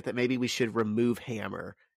the argument that maybe we should remove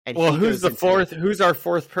Hammer. And well, who's the fourth? Who's our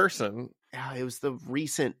fourth person? It was the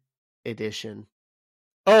recent edition.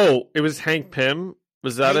 Oh, it was Hank Pym.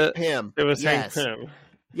 Was that Hank Pym. It was Yes. Hank Pym.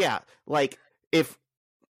 Yeah, like if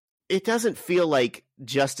it doesn't feel like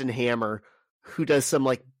Justin Hammer, who does some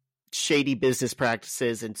like shady business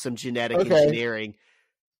practices and some genetic engineering,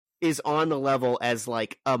 is on the level as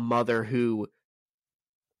like a mother who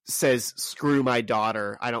says, "Screw my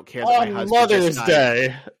daughter. I don't care that my husband Mother's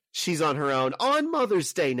Day. She's on her own on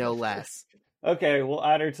Mother's Day, no less." Okay, we'll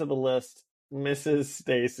add her to the list. Mrs.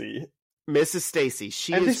 Stacy. Mrs. Stacy.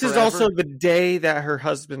 This is also the day that her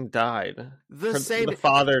husband died. The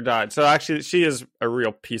father died. So actually, she is a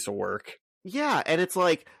real piece of work. Yeah, and it's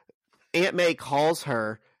like Aunt May calls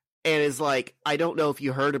her and is like, "I don't know if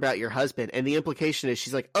you heard about your husband." And the implication is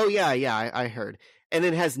she's like, "Oh, yeah, I heard." And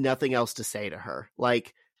then has nothing else to say to her.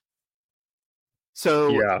 Like,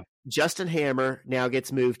 so Justin Hammer now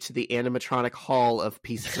gets moved to the animatronic hall of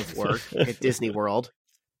pieces of work at Disney World.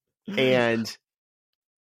 And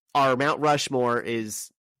our Mount Rushmore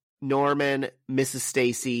is Norman, Mrs.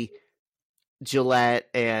 Stacy, Gillette,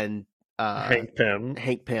 and Hank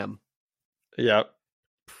Pym. Yep.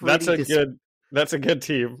 That's a good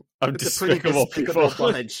team of despicable people.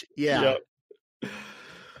 Bunch. Yeah. Yep.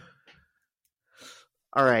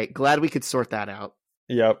 All right. Glad we could sort that out.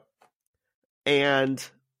 Yep. And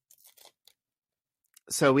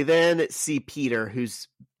so we then see Peter, who's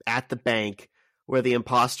at the bank, where the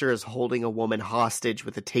imposter is holding a woman hostage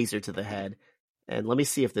with a taser to the head. And let me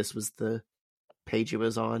see if this was the page it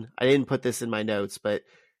was on. I didn't put this in my notes, but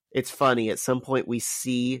it's funny. At some point we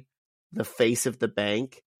see the face of the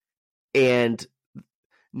bank, and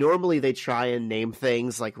normally they try and name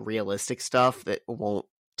things like realistic stuff that won't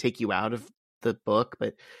take you out of the book,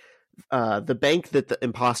 but the bank that the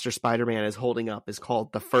imposter Spider-Man is holding up is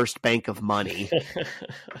called the First Bank of Money.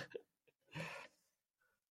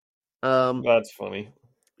 That's funny.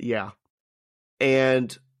 Yeah.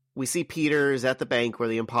 And we see Peter is at the bank where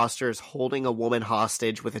the imposter is holding a woman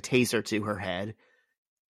hostage with a taser to her head.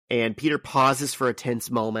 And Peter pauses for a tense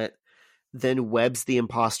moment, then webs the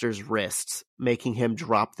imposter's wrists, making him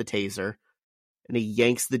drop the taser. and he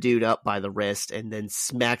yanks the dude up by the wrist and then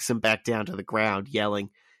smacks him back down to the ground, yelling,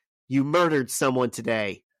 "You murdered someone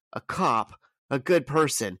today. A cop. A good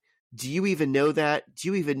person. Do you even know that? Do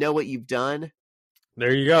you even know what you've done?"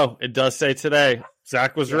 There you go. It does say today.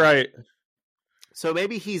 Zach was right. So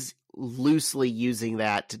maybe he's loosely using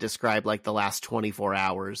that to describe like the last 24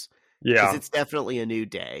 hours. Yeah. Because it's definitely a new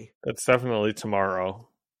day. It's definitely tomorrow.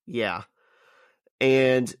 Yeah.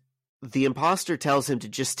 And the imposter tells him to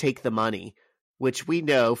just take the money, which we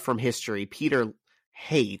know from history Peter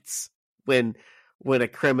hates when a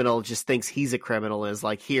criminal just thinks he's a criminal and is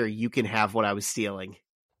like, "Here, you can have what I was stealing."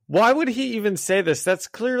 Why would he even say this? That's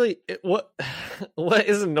clearly what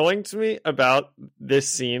is annoying to me about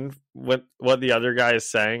this scene. What the other guy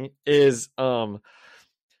is saying is,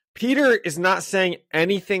 Peter is not saying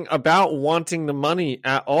anything about wanting the money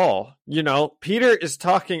at all. You know, Peter is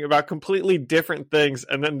talking about completely different things,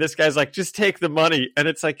 and then this guy's like, "Just take the money," and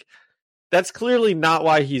it's like, that's clearly not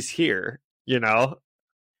why he's here. You know,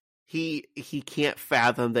 he can't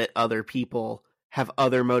fathom that other people have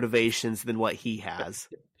other motivations than what he has.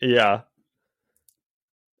 Yeah.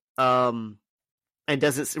 And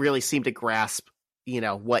doesn't really seem to grasp,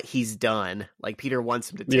 what he's done. Like Peter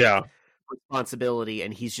wants him to take responsibility,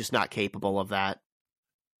 and he's just not capable of that.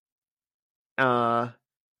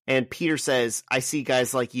 And Peter says, "I see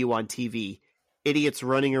guys like you on TV, idiots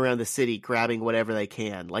running around the city grabbing whatever they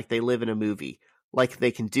can, like they live in a movie, like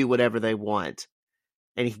they can do whatever they want."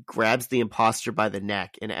 And he grabs the imposter by the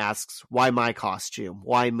neck and asks, "Why my costume?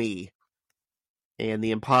 Why me?" And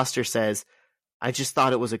the imposter says, "I just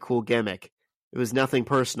thought it was a cool gimmick. It was nothing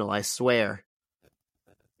personal, I swear."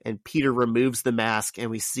 And Peter removes the mask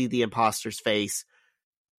and we see the imposter's face.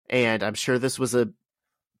 And I'm sure this was a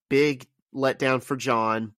big letdown for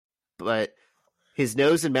John, but his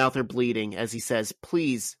nose and mouth are bleeding as he says,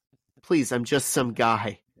 please, I'm just some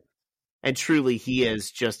guy." And truly, he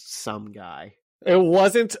is just some guy. It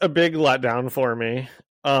wasn't a big letdown for me.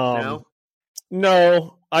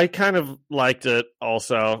 No, I kind of liked it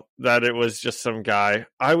also, that it was just some guy.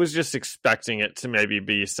 I was just expecting it to maybe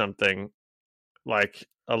be something like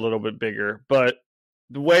a little bit bigger, but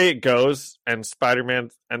the way it goes, and Spider-Man,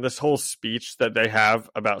 and this whole speech that they have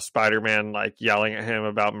about Spider-Man like yelling at him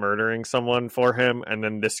about murdering someone for him, and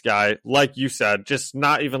then this guy, like you said, just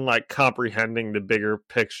not even like comprehending the bigger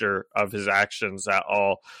picture of his actions at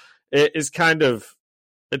all. It is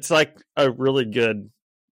it's like a really good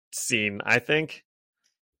scene, I think.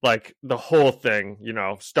 Like the whole thing,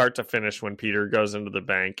 start to finish, when Peter goes into the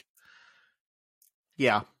bank.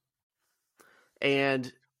 Yeah.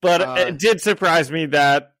 But it did surprise me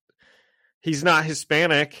that he's not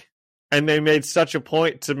Hispanic, and they made such a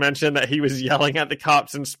point to mention that he was yelling at the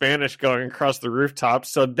cops in Spanish going across the rooftop.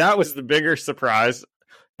 So that was the bigger surprise,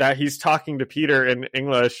 that he's talking to Peter in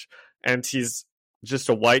English and he's just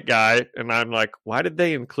a white guy. And I'm like, why did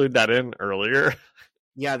they include that in earlier?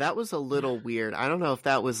 Yeah, that was a little weird. I don't know if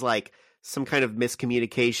that was like some kind of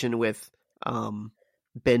miscommunication with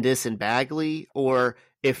Bendis and Bagley, or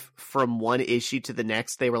if from one issue to the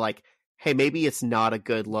next they were like, hey, maybe it's not a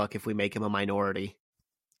good look if we make him a minority.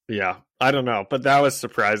 Yeah, I don't know, but that was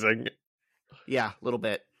surprising. Yeah, a little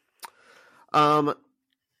bit.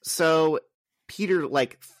 So Peter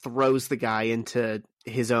throws the guy into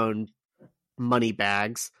his own money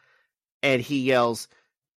bags, and he yells,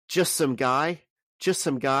 just some guy.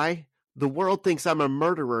 The world thinks I'm a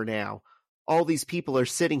murderer now. All these people are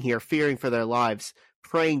sitting here fearing for their lives,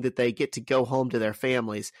 praying that they get to go home to their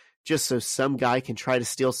families, just so some guy can try to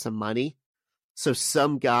steal some money, so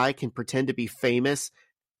some guy can pretend to be famous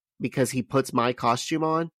because he puts my costume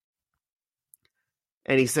on.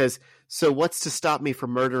 And he says, so what's to stop me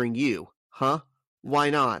from murdering you? Huh?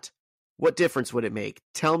 Why not? What difference would it make?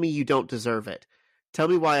 Tell me you don't deserve it. Tell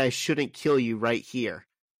me why I shouldn't kill you right here.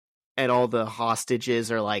 And all the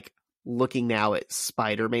hostages are looking now at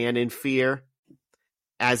Spider-Man in fear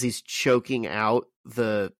as he's choking out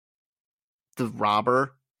the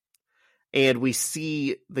robber. And we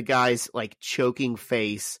see the guy's choking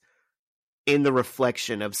face in the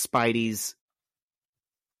reflection of Spidey's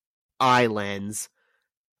eye lens.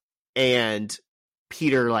 And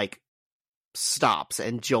Peter stops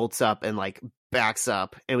and jolts up and backs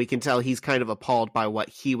up, and we can tell he's kind of appalled by what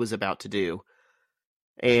he was about to do.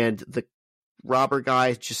 And the robber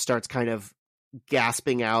guy just starts kind of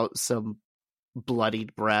gasping out some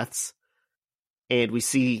bloodied breaths, and we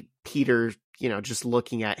see Peter, just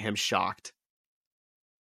looking at him shocked.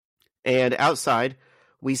 And outside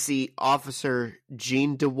we see Officer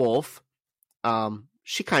Jean DeWolf.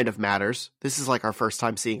 She kind of matters. This is our first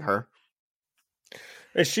time seeing her.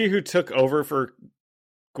 Is she who took over for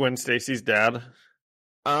Gwen Stacy's dad?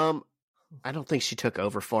 I don't think she took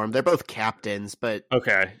over for him. They're both captains, but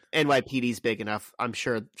Okay. NYPD's big enough. I'm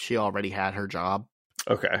sure she already had her job.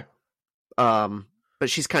 Okay. But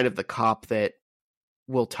she's kind of the cop that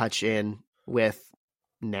we'll touch in with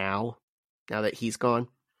now that he's gone.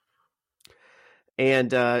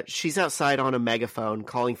 And she's outside on a megaphone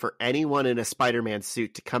calling for anyone in a Spider-Man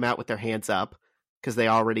suit to come out with their hands up, because they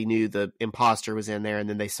already knew the imposter was in there, and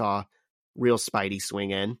then they saw real Spidey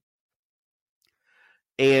swing in.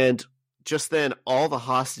 And just then, all the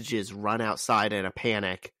hostages run outside in a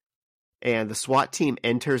panic, and the SWAT team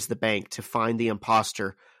enters the bank to find the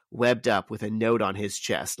imposter webbed up with a note on his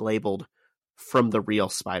chest labeled, "From the real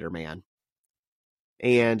Spider-Man."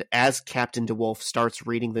 And as Captain DeWolf starts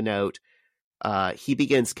reading the note, he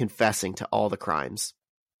begins confessing to all the crimes.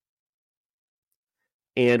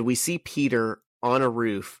 And we see Peter on a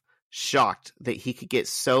roof, shocked that he could get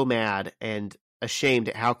so mad and ashamed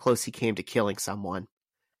at how close he came to killing someone.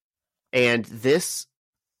 And this,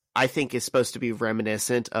 I think, is supposed to be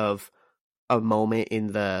reminiscent of a moment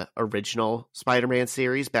in the original Spider-Man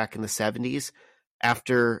series back in the 70s,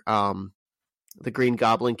 after the Green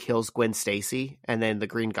Goblin kills Gwen Stacy, and then the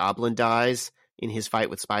Green Goblin dies in his fight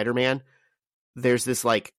with Spider-Man. There's this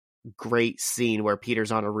like great scene where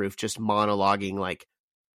Peter's on a roof just monologuing like,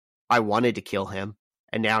 I wanted to kill him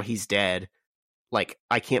and now he's dead. Like,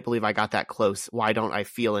 I can't believe I got that close. Why don't I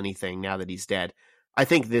feel anything now that he's dead? I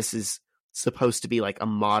think this is supposed to be like a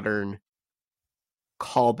modern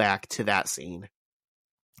callback to that scene.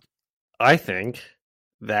 I think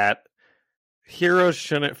that heroes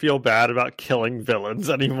shouldn't feel bad about killing villains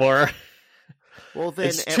anymore. Well, then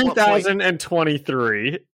it's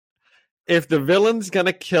 2023. If the villain's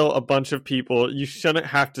gonna kill a bunch of people, you shouldn't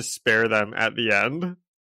have to spare them at the end.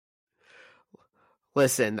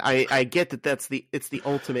 Listen, I get that it's the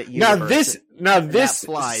ultimate universe.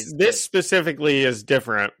 This specifically is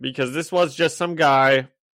different, because this was just some guy,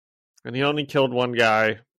 and he only killed one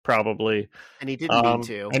guy, probably. And he didn't mean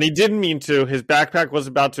to. And he didn't mean to. His backpack was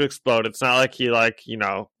about to explode. It's not like he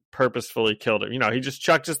purposefully killed him. He just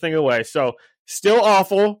chucked his thing away. So still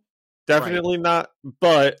awful. Definitely not.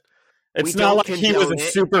 But it's not like he was a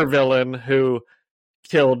super villain who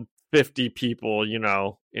killed 50 people,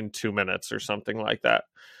 in 2 minutes or something like that.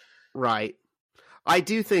 Right. I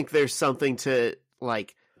do think there's something to,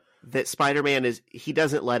 like, that Spider-Man he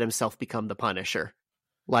doesn't let himself become the Punisher.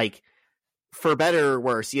 Like, for better or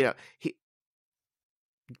worse,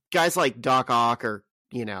 guys like Doc Ock or,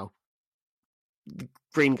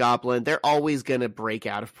 Green Goblin, they're always going to break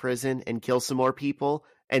out of prison and kill some more people.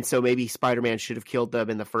 And so maybe Spider-Man should have killed them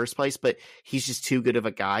in the first place, but he's just too good of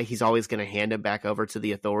a guy. He's always going to hand him back over to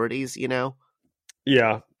the authorities,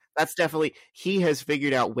 Yeah. That's definitely, he has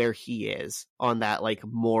figured out where he is on that, like,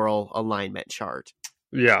 moral alignment chart.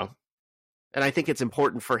 Yeah. And I think it's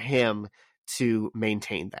important for him to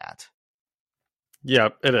maintain that. Yeah,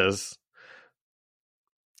 it is.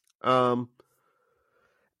 And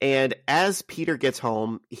as Peter gets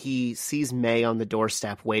home, he sees May on the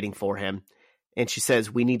doorstep waiting for him. And she says,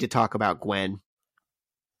 "We need to talk about Gwen."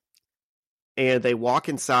 And they walk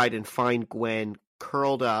inside and find Gwen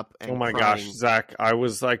curled up and oh my crying. Gosh, Zach, I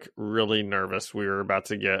was like really nervous we were about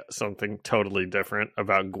to get something totally different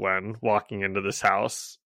about Gwen walking into this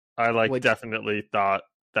house. I definitely thought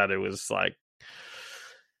that it was like,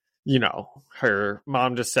 her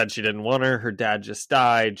mom just said she didn't want her dad just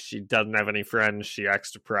died, she doesn't have any friends, she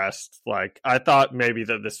acts depressed. Like, I thought maybe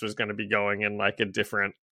that this was going to be going in like a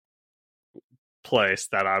different place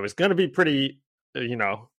that I was going to be pretty,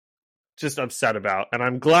 just upset about, and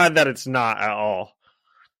I'm glad that it's not at all.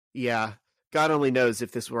 Yeah, God only knows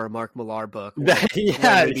if this were a Mark Millar book. What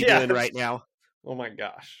they'd be doing right now. Oh my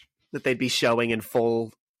gosh, that they'd be showing in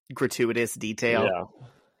full gratuitous detail.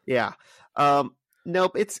 Yeah.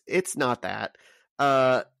 Nope, it's not that.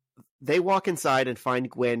 They walk inside and find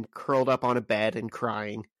Gwen curled up on a bed and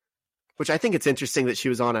crying, which I think it's interesting that she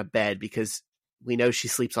was on a bed, because we know she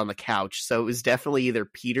sleeps on the couch. So it was definitely either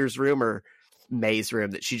Peter's room or May's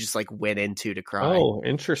room that she just like went into to cry. Oh,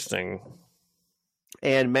 interesting.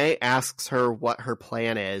 And May asks her what her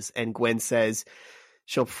plan is, and Gwen says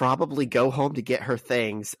she'll probably go home to get her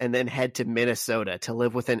things and then head to Minnesota to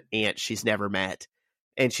live with an aunt she's never met.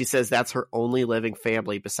 And she says that's her only living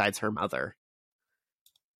family besides her mother.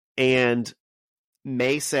 And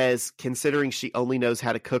May says, considering she only knows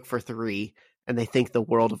how to cook for 3 and they think the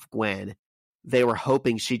world of Gwen, they were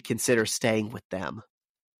hoping she'd consider staying with them.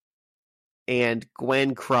 And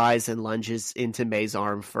Gwen cries and lunges into May's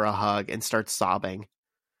arm for a hug and starts sobbing.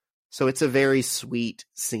 So it's a very sweet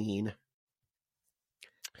scene.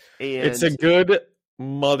 And it's a good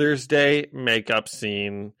Mother's Day makeup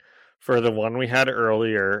scene for the one we had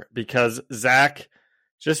earlier, because Zach,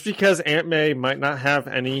 just because Aunt May might not have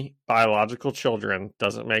any biological children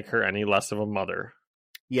doesn't make her any less of a mother.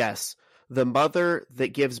 Yes, the mother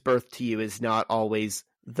that gives birth to you is not always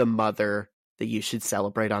the mother that you should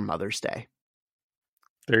celebrate on Mother's Day.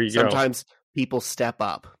 There you go. Sometimes people step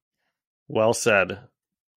up. Well said.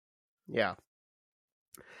 Yeah.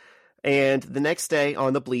 And the next day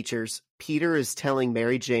on the bleachers, Peter is telling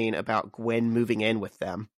Mary Jane about Gwen moving in with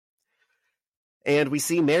them. And we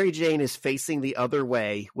see Mary Jane is facing the other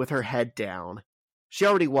way with her head down. She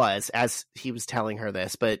already was, as he was telling her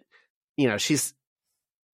this, but, you know, she's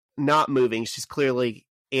not moving. She's clearly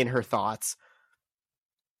in her thoughts.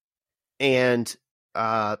 And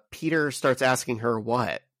Peter starts asking her,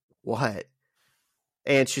 what?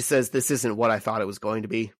 And she says, this isn't what I thought it was going to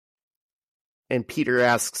be. And Peter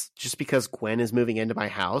asks, just because Gwen is moving into my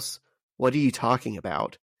house? What are you talking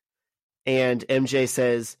about? And MJ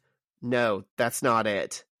says, no, that's not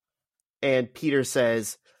it. And Peter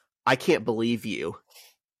says, I can't believe you.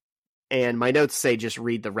 And my notes say just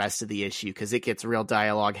read the rest of the issue because it gets real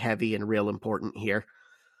dialogue heavy and real important here.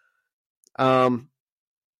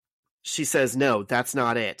 She says, no, that's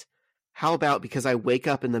not it. How about because I wake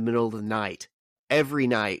up in the middle of the night, every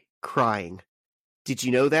night, crying? Did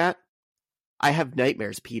you know that? I have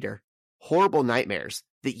nightmares, Peter. Horrible nightmares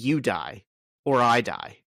that you die, or I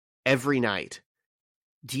die, every night.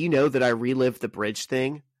 Do you know that I relive the bridge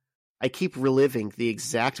thing? I keep reliving the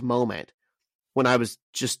exact moment when I was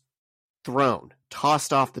just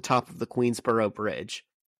tossed off the top of the Queensboro Bridge.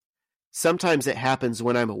 Sometimes it happens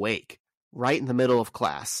when I'm awake, right in the middle of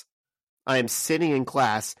class. I am sitting in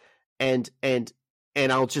class and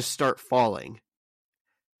I'll just start falling.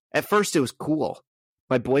 At first it was cool.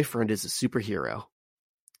 My boyfriend is a superhero.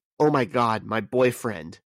 Oh my God, my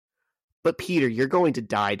boyfriend. But Peter, you're going to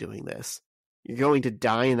die doing this. You're going to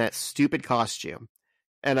die in that stupid costume.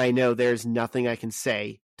 And I know there's nothing I can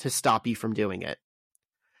say to stop you from doing it.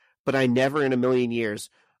 But I never in a million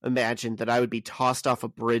years imagined that I would be tossed off a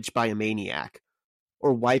bridge by a maniac,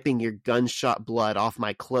 or wiping your gunshot blood off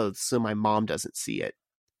my clothes so my mom doesn't see it.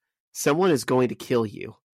 Someone is going to kill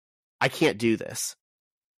you. I can't do this.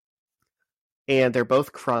 And they're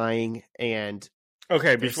both crying, and...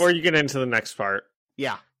 Okay, before you get into the next part.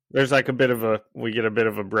 Yeah. There's like we get a bit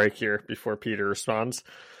of a break here before Peter responds.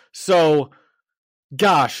 So,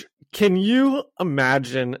 gosh, can you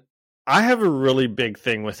imagine... I have a really big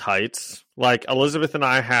thing with heights. Like Elizabeth and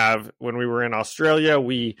I have, when we were in Australia,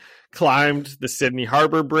 we climbed the Sydney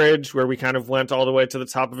Harbour Bridge where we kind of went all the way to the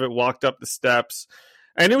top of it, walked up the steps,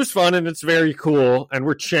 and it was fun and it's very cool. And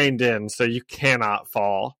we're chained in, so you cannot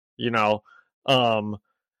fall, you know.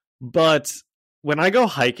 But when I go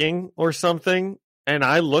hiking or something and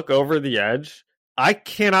I look over the edge, I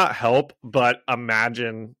cannot help but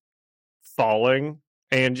imagine falling.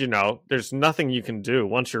 And, you know, there's nothing you can do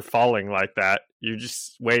once you're falling like that. You're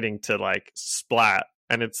just waiting to, like, splat.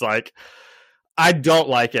 And it's like, I don't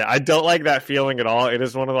like it. I don't like that feeling at all. It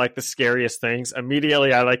is one of, like, the scariest things.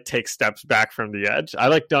 Immediately, I, like, take steps back from the edge. I,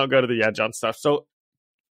 like, don't go to the edge on stuff. So,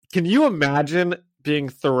 can you imagine being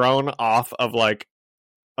thrown off of, like,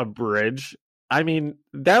 a bridge? I mean,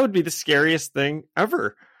 that would be the scariest thing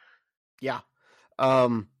ever. Yeah.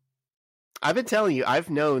 I've been telling you, I've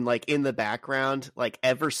known, like, in the background, like,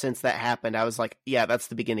 ever since that happened, I was like, yeah, that's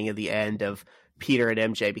the beginning of the end of Peter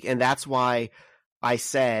and MJ. And that's why I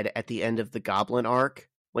said at the end of the Goblin arc,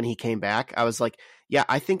 when he came back, I was like, yeah,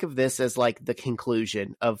 I think of this as, like, the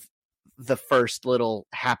conclusion of the first little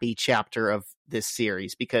happy chapter of this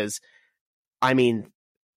series. Because, I mean,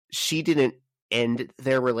 she didn't end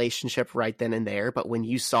their relationship right then and there, but when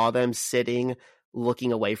you saw them sitting,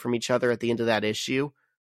 looking away from each other at the end of that issue,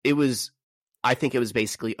 I think it was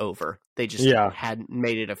basically over. They just hadn't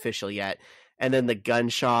made it official yet. And then the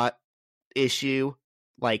gunshot issue,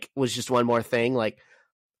 like, was just one more thing. Like,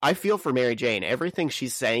 I feel for Mary Jane. Everything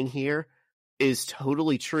she's saying here is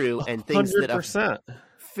totally true, and things 100%. That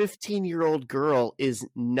a 15-year-old girl is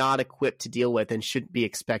not equipped to deal with and shouldn't be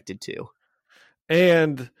expected to.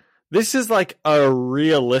 And this is, like, a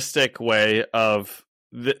realistic way of,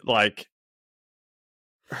 like,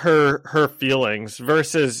 her feelings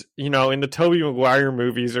versus, you know, in the Tobey Maguire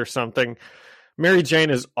movies or something, Mary Jane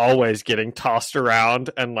is always getting tossed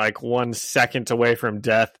around and, like, 1 second away from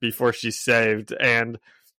death before she's saved, and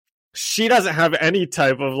she doesn't have any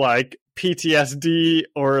type of, like, PTSD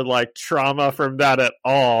or, like, trauma from that at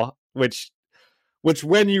all, which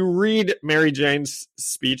when you read Mary Jane's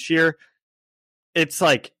speech here, it's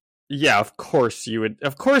like yeah, of course you would.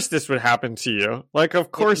 Of course this would happen to you. Like, of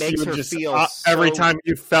course you makes would her just feel every so- time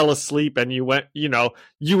you fell asleep and you went,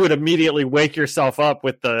 you would immediately wake yourself up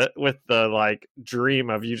with the like dream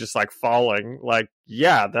of you just like falling. Like,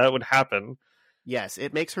 yeah, that would happen. Yes,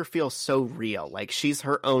 it makes her feel so real. Like she's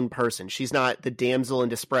her own person. She's not the damsel in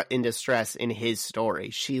distress in his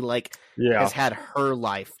story. She has had her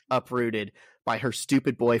life uprooted by her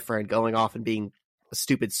stupid boyfriend going off and being a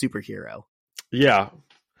stupid superhero. Yeah.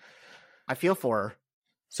 I feel for her.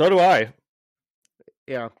 So do I.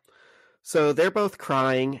 Yeah. So they're both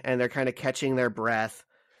crying and they're kind of catching their breath.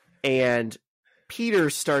 And Peter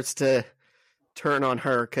starts to turn on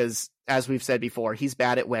her because, as we've said before, he's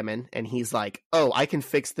bad at women. And he's like, oh, I can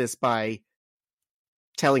fix this by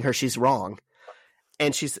telling her she's wrong.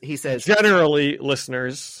 And he says, generally,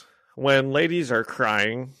 listeners, when ladies are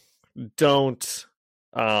crying, don't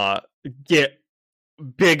get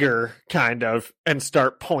bigger kind of and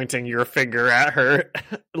start pointing your finger at her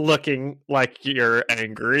looking like you're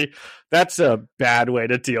angry. That's a bad way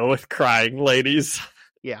to deal with crying, ladies.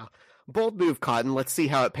 Yeah. Bold move, Cotton. Let's see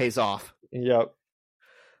how it pays off. Yep.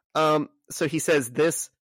 So he says this,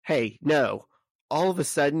 hey, no. All of a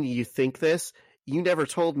sudden you think this? You never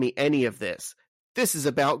told me any of this. This is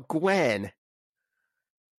about Gwen.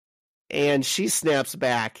 And she snaps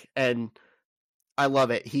back, and I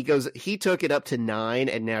love it. He took it up to 9,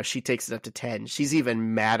 and now she takes it up to 10. She's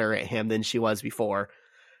even madder at him than she was before.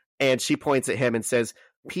 And she points at him and says,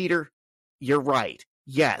 Peter, you're right.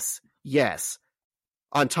 Yes.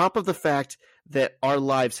 On top of the fact that our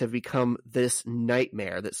lives have become this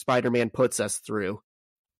nightmare that Spider-Man puts us through,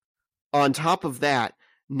 on top of that,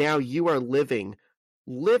 now you are living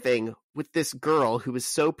with this girl who is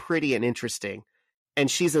so pretty and interesting, and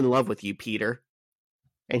she's in love with you, Peter.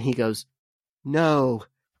 And he goes, no.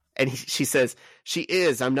 And she says, she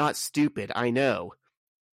is. I'm not stupid. I know.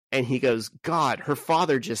 And he goes, God, her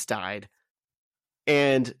father just died.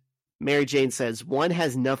 And Mary Jane says, one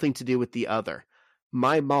has nothing to do with the other.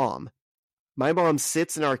 My mom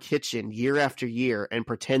sits in our kitchen year after year and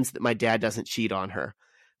pretends that my dad doesn't cheat on her,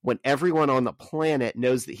 when everyone on the planet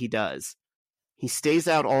knows that he does. He stays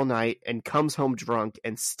out all night and comes home drunk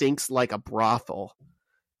and stinks like a brothel.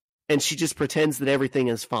 And she just pretends that everything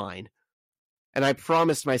is fine. And I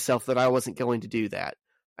promised myself that I wasn't going to do that.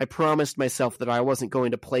 I promised myself that I wasn't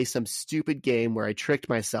going to play some stupid game where I tricked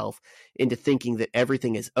myself into thinking that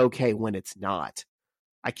everything is okay when it's not.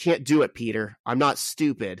 I can't do it, Peter. I'm not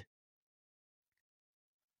stupid.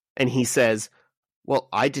 And he says, well,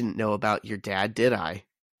 I didn't know about your dad, did I?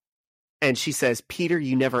 And she says, Peter,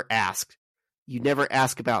 you never asked. You never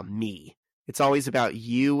ask about me. It's always about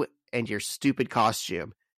you and your stupid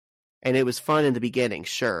costume. And it was fun in the beginning,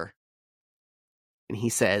 sure. And he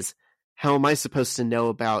says, how am I supposed to know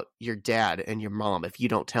about your dad and your mom if you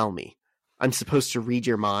don't tell me? I'm supposed to read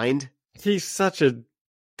your mind? He's such a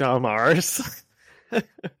dumb arse.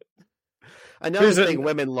 Another thing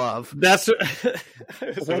women love. That's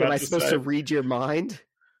what am I supposed to read your mind?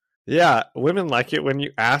 Yeah, women like it when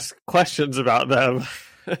you ask questions about them.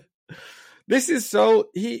 This is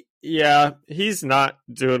he's not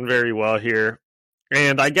doing very well here.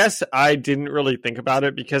 And I guess I didn't really think about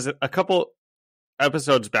it because a couple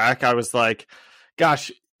episodes back, I was like,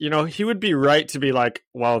 gosh, he would be right to be like,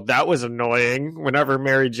 well, that was annoying whenever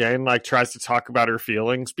Mary Jane tries to talk about her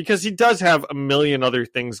feelings, because he does have a million other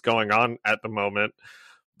things going on at the moment.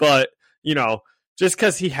 But, just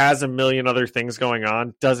because he has a million other things going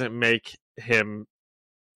on doesn't make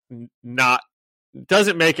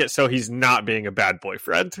it so he's not being a bad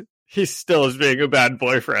boyfriend. He still is being a bad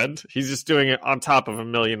boyfriend. He's just doing it on top of a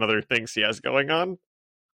million other things he has going on.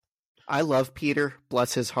 I love Peter,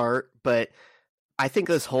 bless his heart, but I think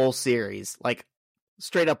this whole series,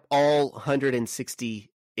 straight up all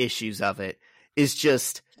 160 issues of it, is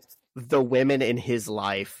just the women in his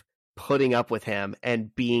life putting up with him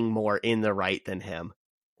and being more in the right than him.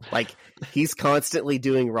 He's constantly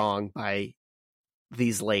doing wrong by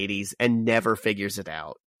these ladies and never figures it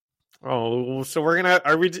out. Oh, so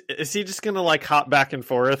is he just gonna hop back and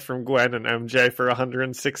forth from Gwen and MJ for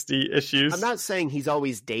 160 issues? I'm not saying he's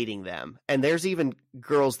always dating them, and there's even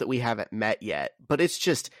girls that we haven't met yet, but it's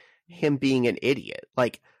just him being an idiot.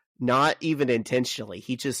 Not even intentionally.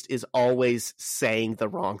 He just is always saying the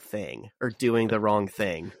wrong thing or doing the wrong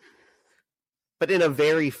thing. But in a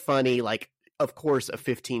very funny, of course a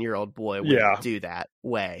 15-year-old boy would do that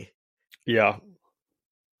way. Yeah.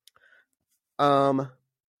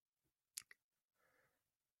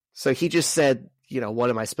 So he just said,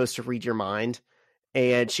 what am I supposed to read your mind?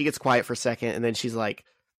 And she gets quiet for a second, and then she's like,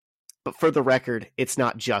 but for the record, it's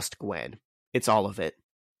not just Gwen. It's all of it.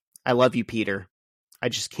 I love you, Peter. I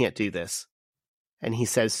just can't do this. And he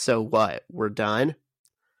says, so what? We're done?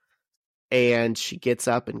 And she gets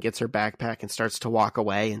up and gets her backpack and starts to walk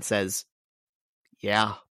away and says,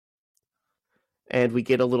 yeah. And we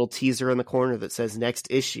get a little teaser in the corner that says, next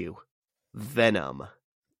issue, Venom.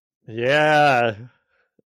 Yeah.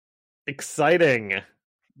 Exciting.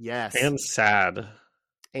 Yes. And sad.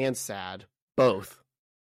 And sad. Both.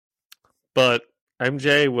 But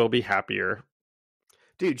MJ will be happier.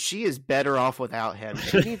 Dude, she is better off without him.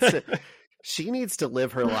 She needs to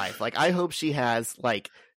live her life. Like, I hope she has, like,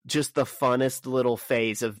 just the funnest little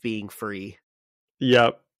phase of being free.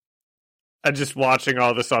 Yep. And just watching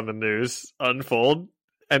all this on the news unfold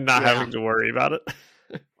and not having to worry about it.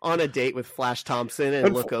 On a date with Flash Thompson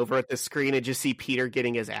and look over at the screen and just see Peter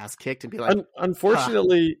getting his ass kicked and be like,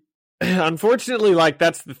 unfortunately, like,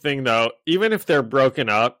 that's the thing, though. Even if they're broken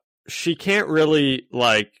up, she can't really,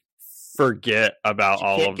 like, forget about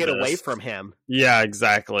all of this. She can't get away from him. Yeah,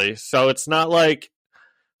 exactly. So it's not like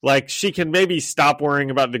she can maybe stop worrying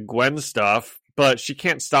about the Gwen stuff, but she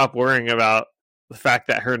can't stop worrying about the fact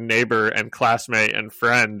that her neighbor and classmate and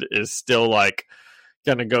friend is still, like,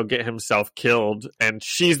 gonna go get himself killed, and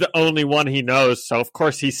she's the only one he knows, so of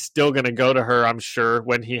course he's still gonna go to her, I'm sure,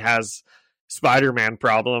 when he has Spider-Man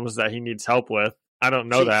problems that he needs help with. I don't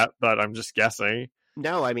know that, but I'm just guessing.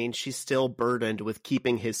 No, I mean, she's still burdened with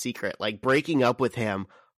keeping his secret. Like, breaking up with him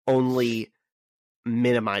only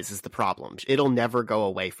minimizes the problems. It'll never go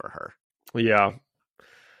away for her. Yeah.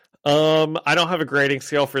 I don't have a grading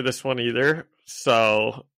scale for this one either,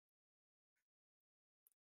 so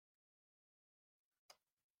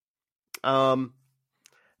out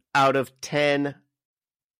of 10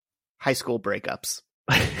 high school breakups.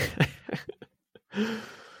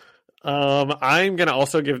 I'm gonna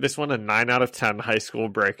also give this one a 9 out of 10 high school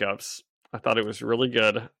breakups. I thought it was really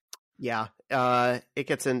good. Yeah, it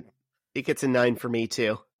gets a 9 for me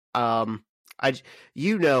too. I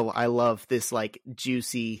love this, like,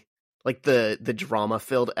 juicy, like, the drama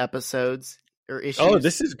filled episodes or issues. Oh,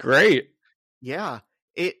 this is great. Yeah,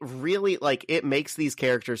 it really, like, it makes these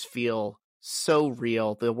characters feel so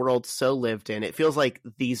real. The world so lived in. It feels like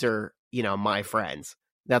these are, my friends.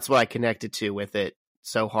 That's what I connected to with it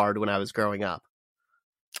so hard when I was growing up.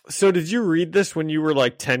 So did you read this when you were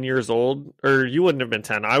like 10 years old? Or you wouldn't have been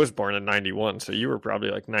 10. I was born in 91, so you were probably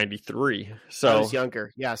like 93. So I was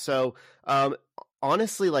younger. Yeah. So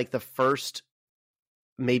honestly, like, the first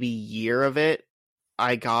maybe year of it,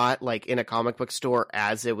 I got, like, in a comic book store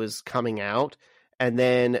as it was coming out. And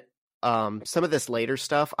then some of this later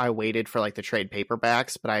stuff, I waited for, like, the trade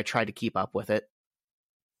paperbacks, but I tried to keep up with it.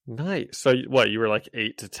 Nice. So what, you were like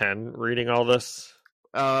 8 to 10 reading all this?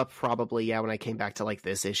 Probably, yeah, when I came back to, like,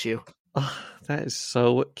 this issue. Oh, that is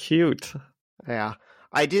so cute. Yeah.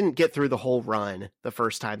 I didn't get through the whole run the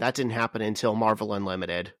first time. That didn't happen until Marvel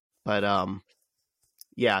Unlimited. But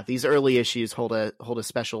yeah, these early issues hold a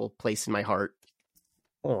special place in my heart.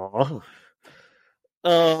 Aw.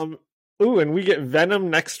 Ooh, and we get Venom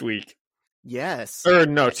next week. Yes. Or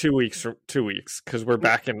no, 2 weeks, because we're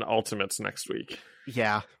back in Ultimates next week.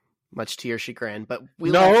 Yeah. Much to your chagrin, but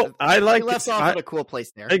we left off at a cool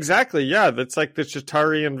place there. Exactly, yeah. That's like the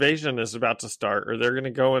Chitauri invasion is about to start, or they're going to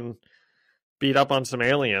go and beat up on some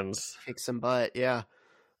aliens. Kick some butt, yeah.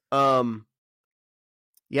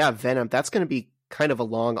 Yeah, Venom. That's going to be kind of a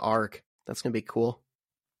long arc. That's going to be cool.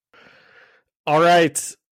 All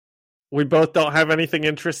right. We both don't have anything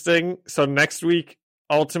interesting. So next week,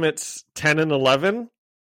 Ultimates 10 and 11,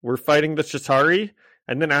 we're fighting the Chitauri.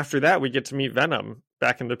 And then after that, we get to meet Venom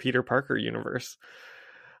back in the Peter Parker universe.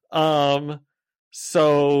 So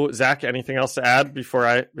Zach, anything else to add before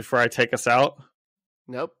I take us out?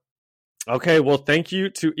 Nope. Okay, well, thank you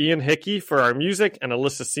to Ian Hickey for our music and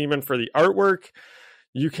Alyssa Seaman for the artwork.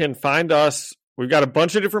 You can find us. We've got a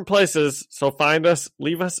bunch of different places, so find us,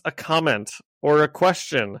 leave us a comment or a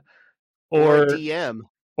question or a DM.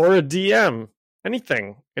 Or a DM.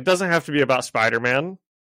 Anything. It doesn't have to be about Spider-Man,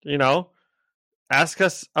 Ask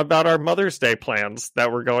us about our Mother's Day plans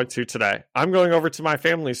that we're going to today. I'm going over to my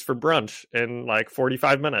family's for brunch in like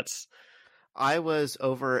 45 minutes. I was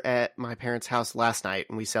over at my parents' house last night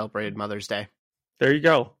and we celebrated Mother's Day. There you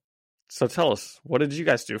go. So tell us, what did you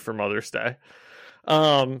guys do for Mother's Day?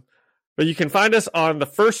 But you can find us on the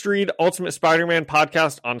First Read Ultimate Spider-Man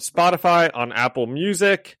podcast on Spotify, on Apple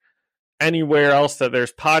Music, anywhere else that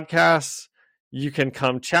there's podcasts. You can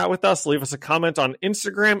come chat with us, leave us a comment on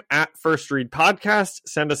Instagram at First Read Podcast,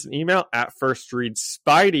 send us an email at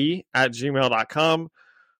firstreadspidey@gmail.com,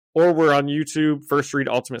 or we're on YouTube, First Read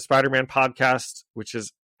Ultimate Spider-Man Podcast, which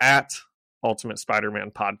is at Ultimate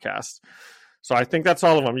Spider-Man Podcast. So I think that's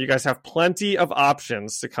all of them. You guys have plenty of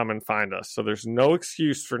options to come and find us. So there's no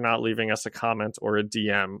excuse for not leaving us a comment or a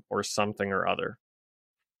DM or something or other.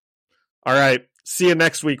 All right. See you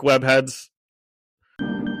next week, webheads.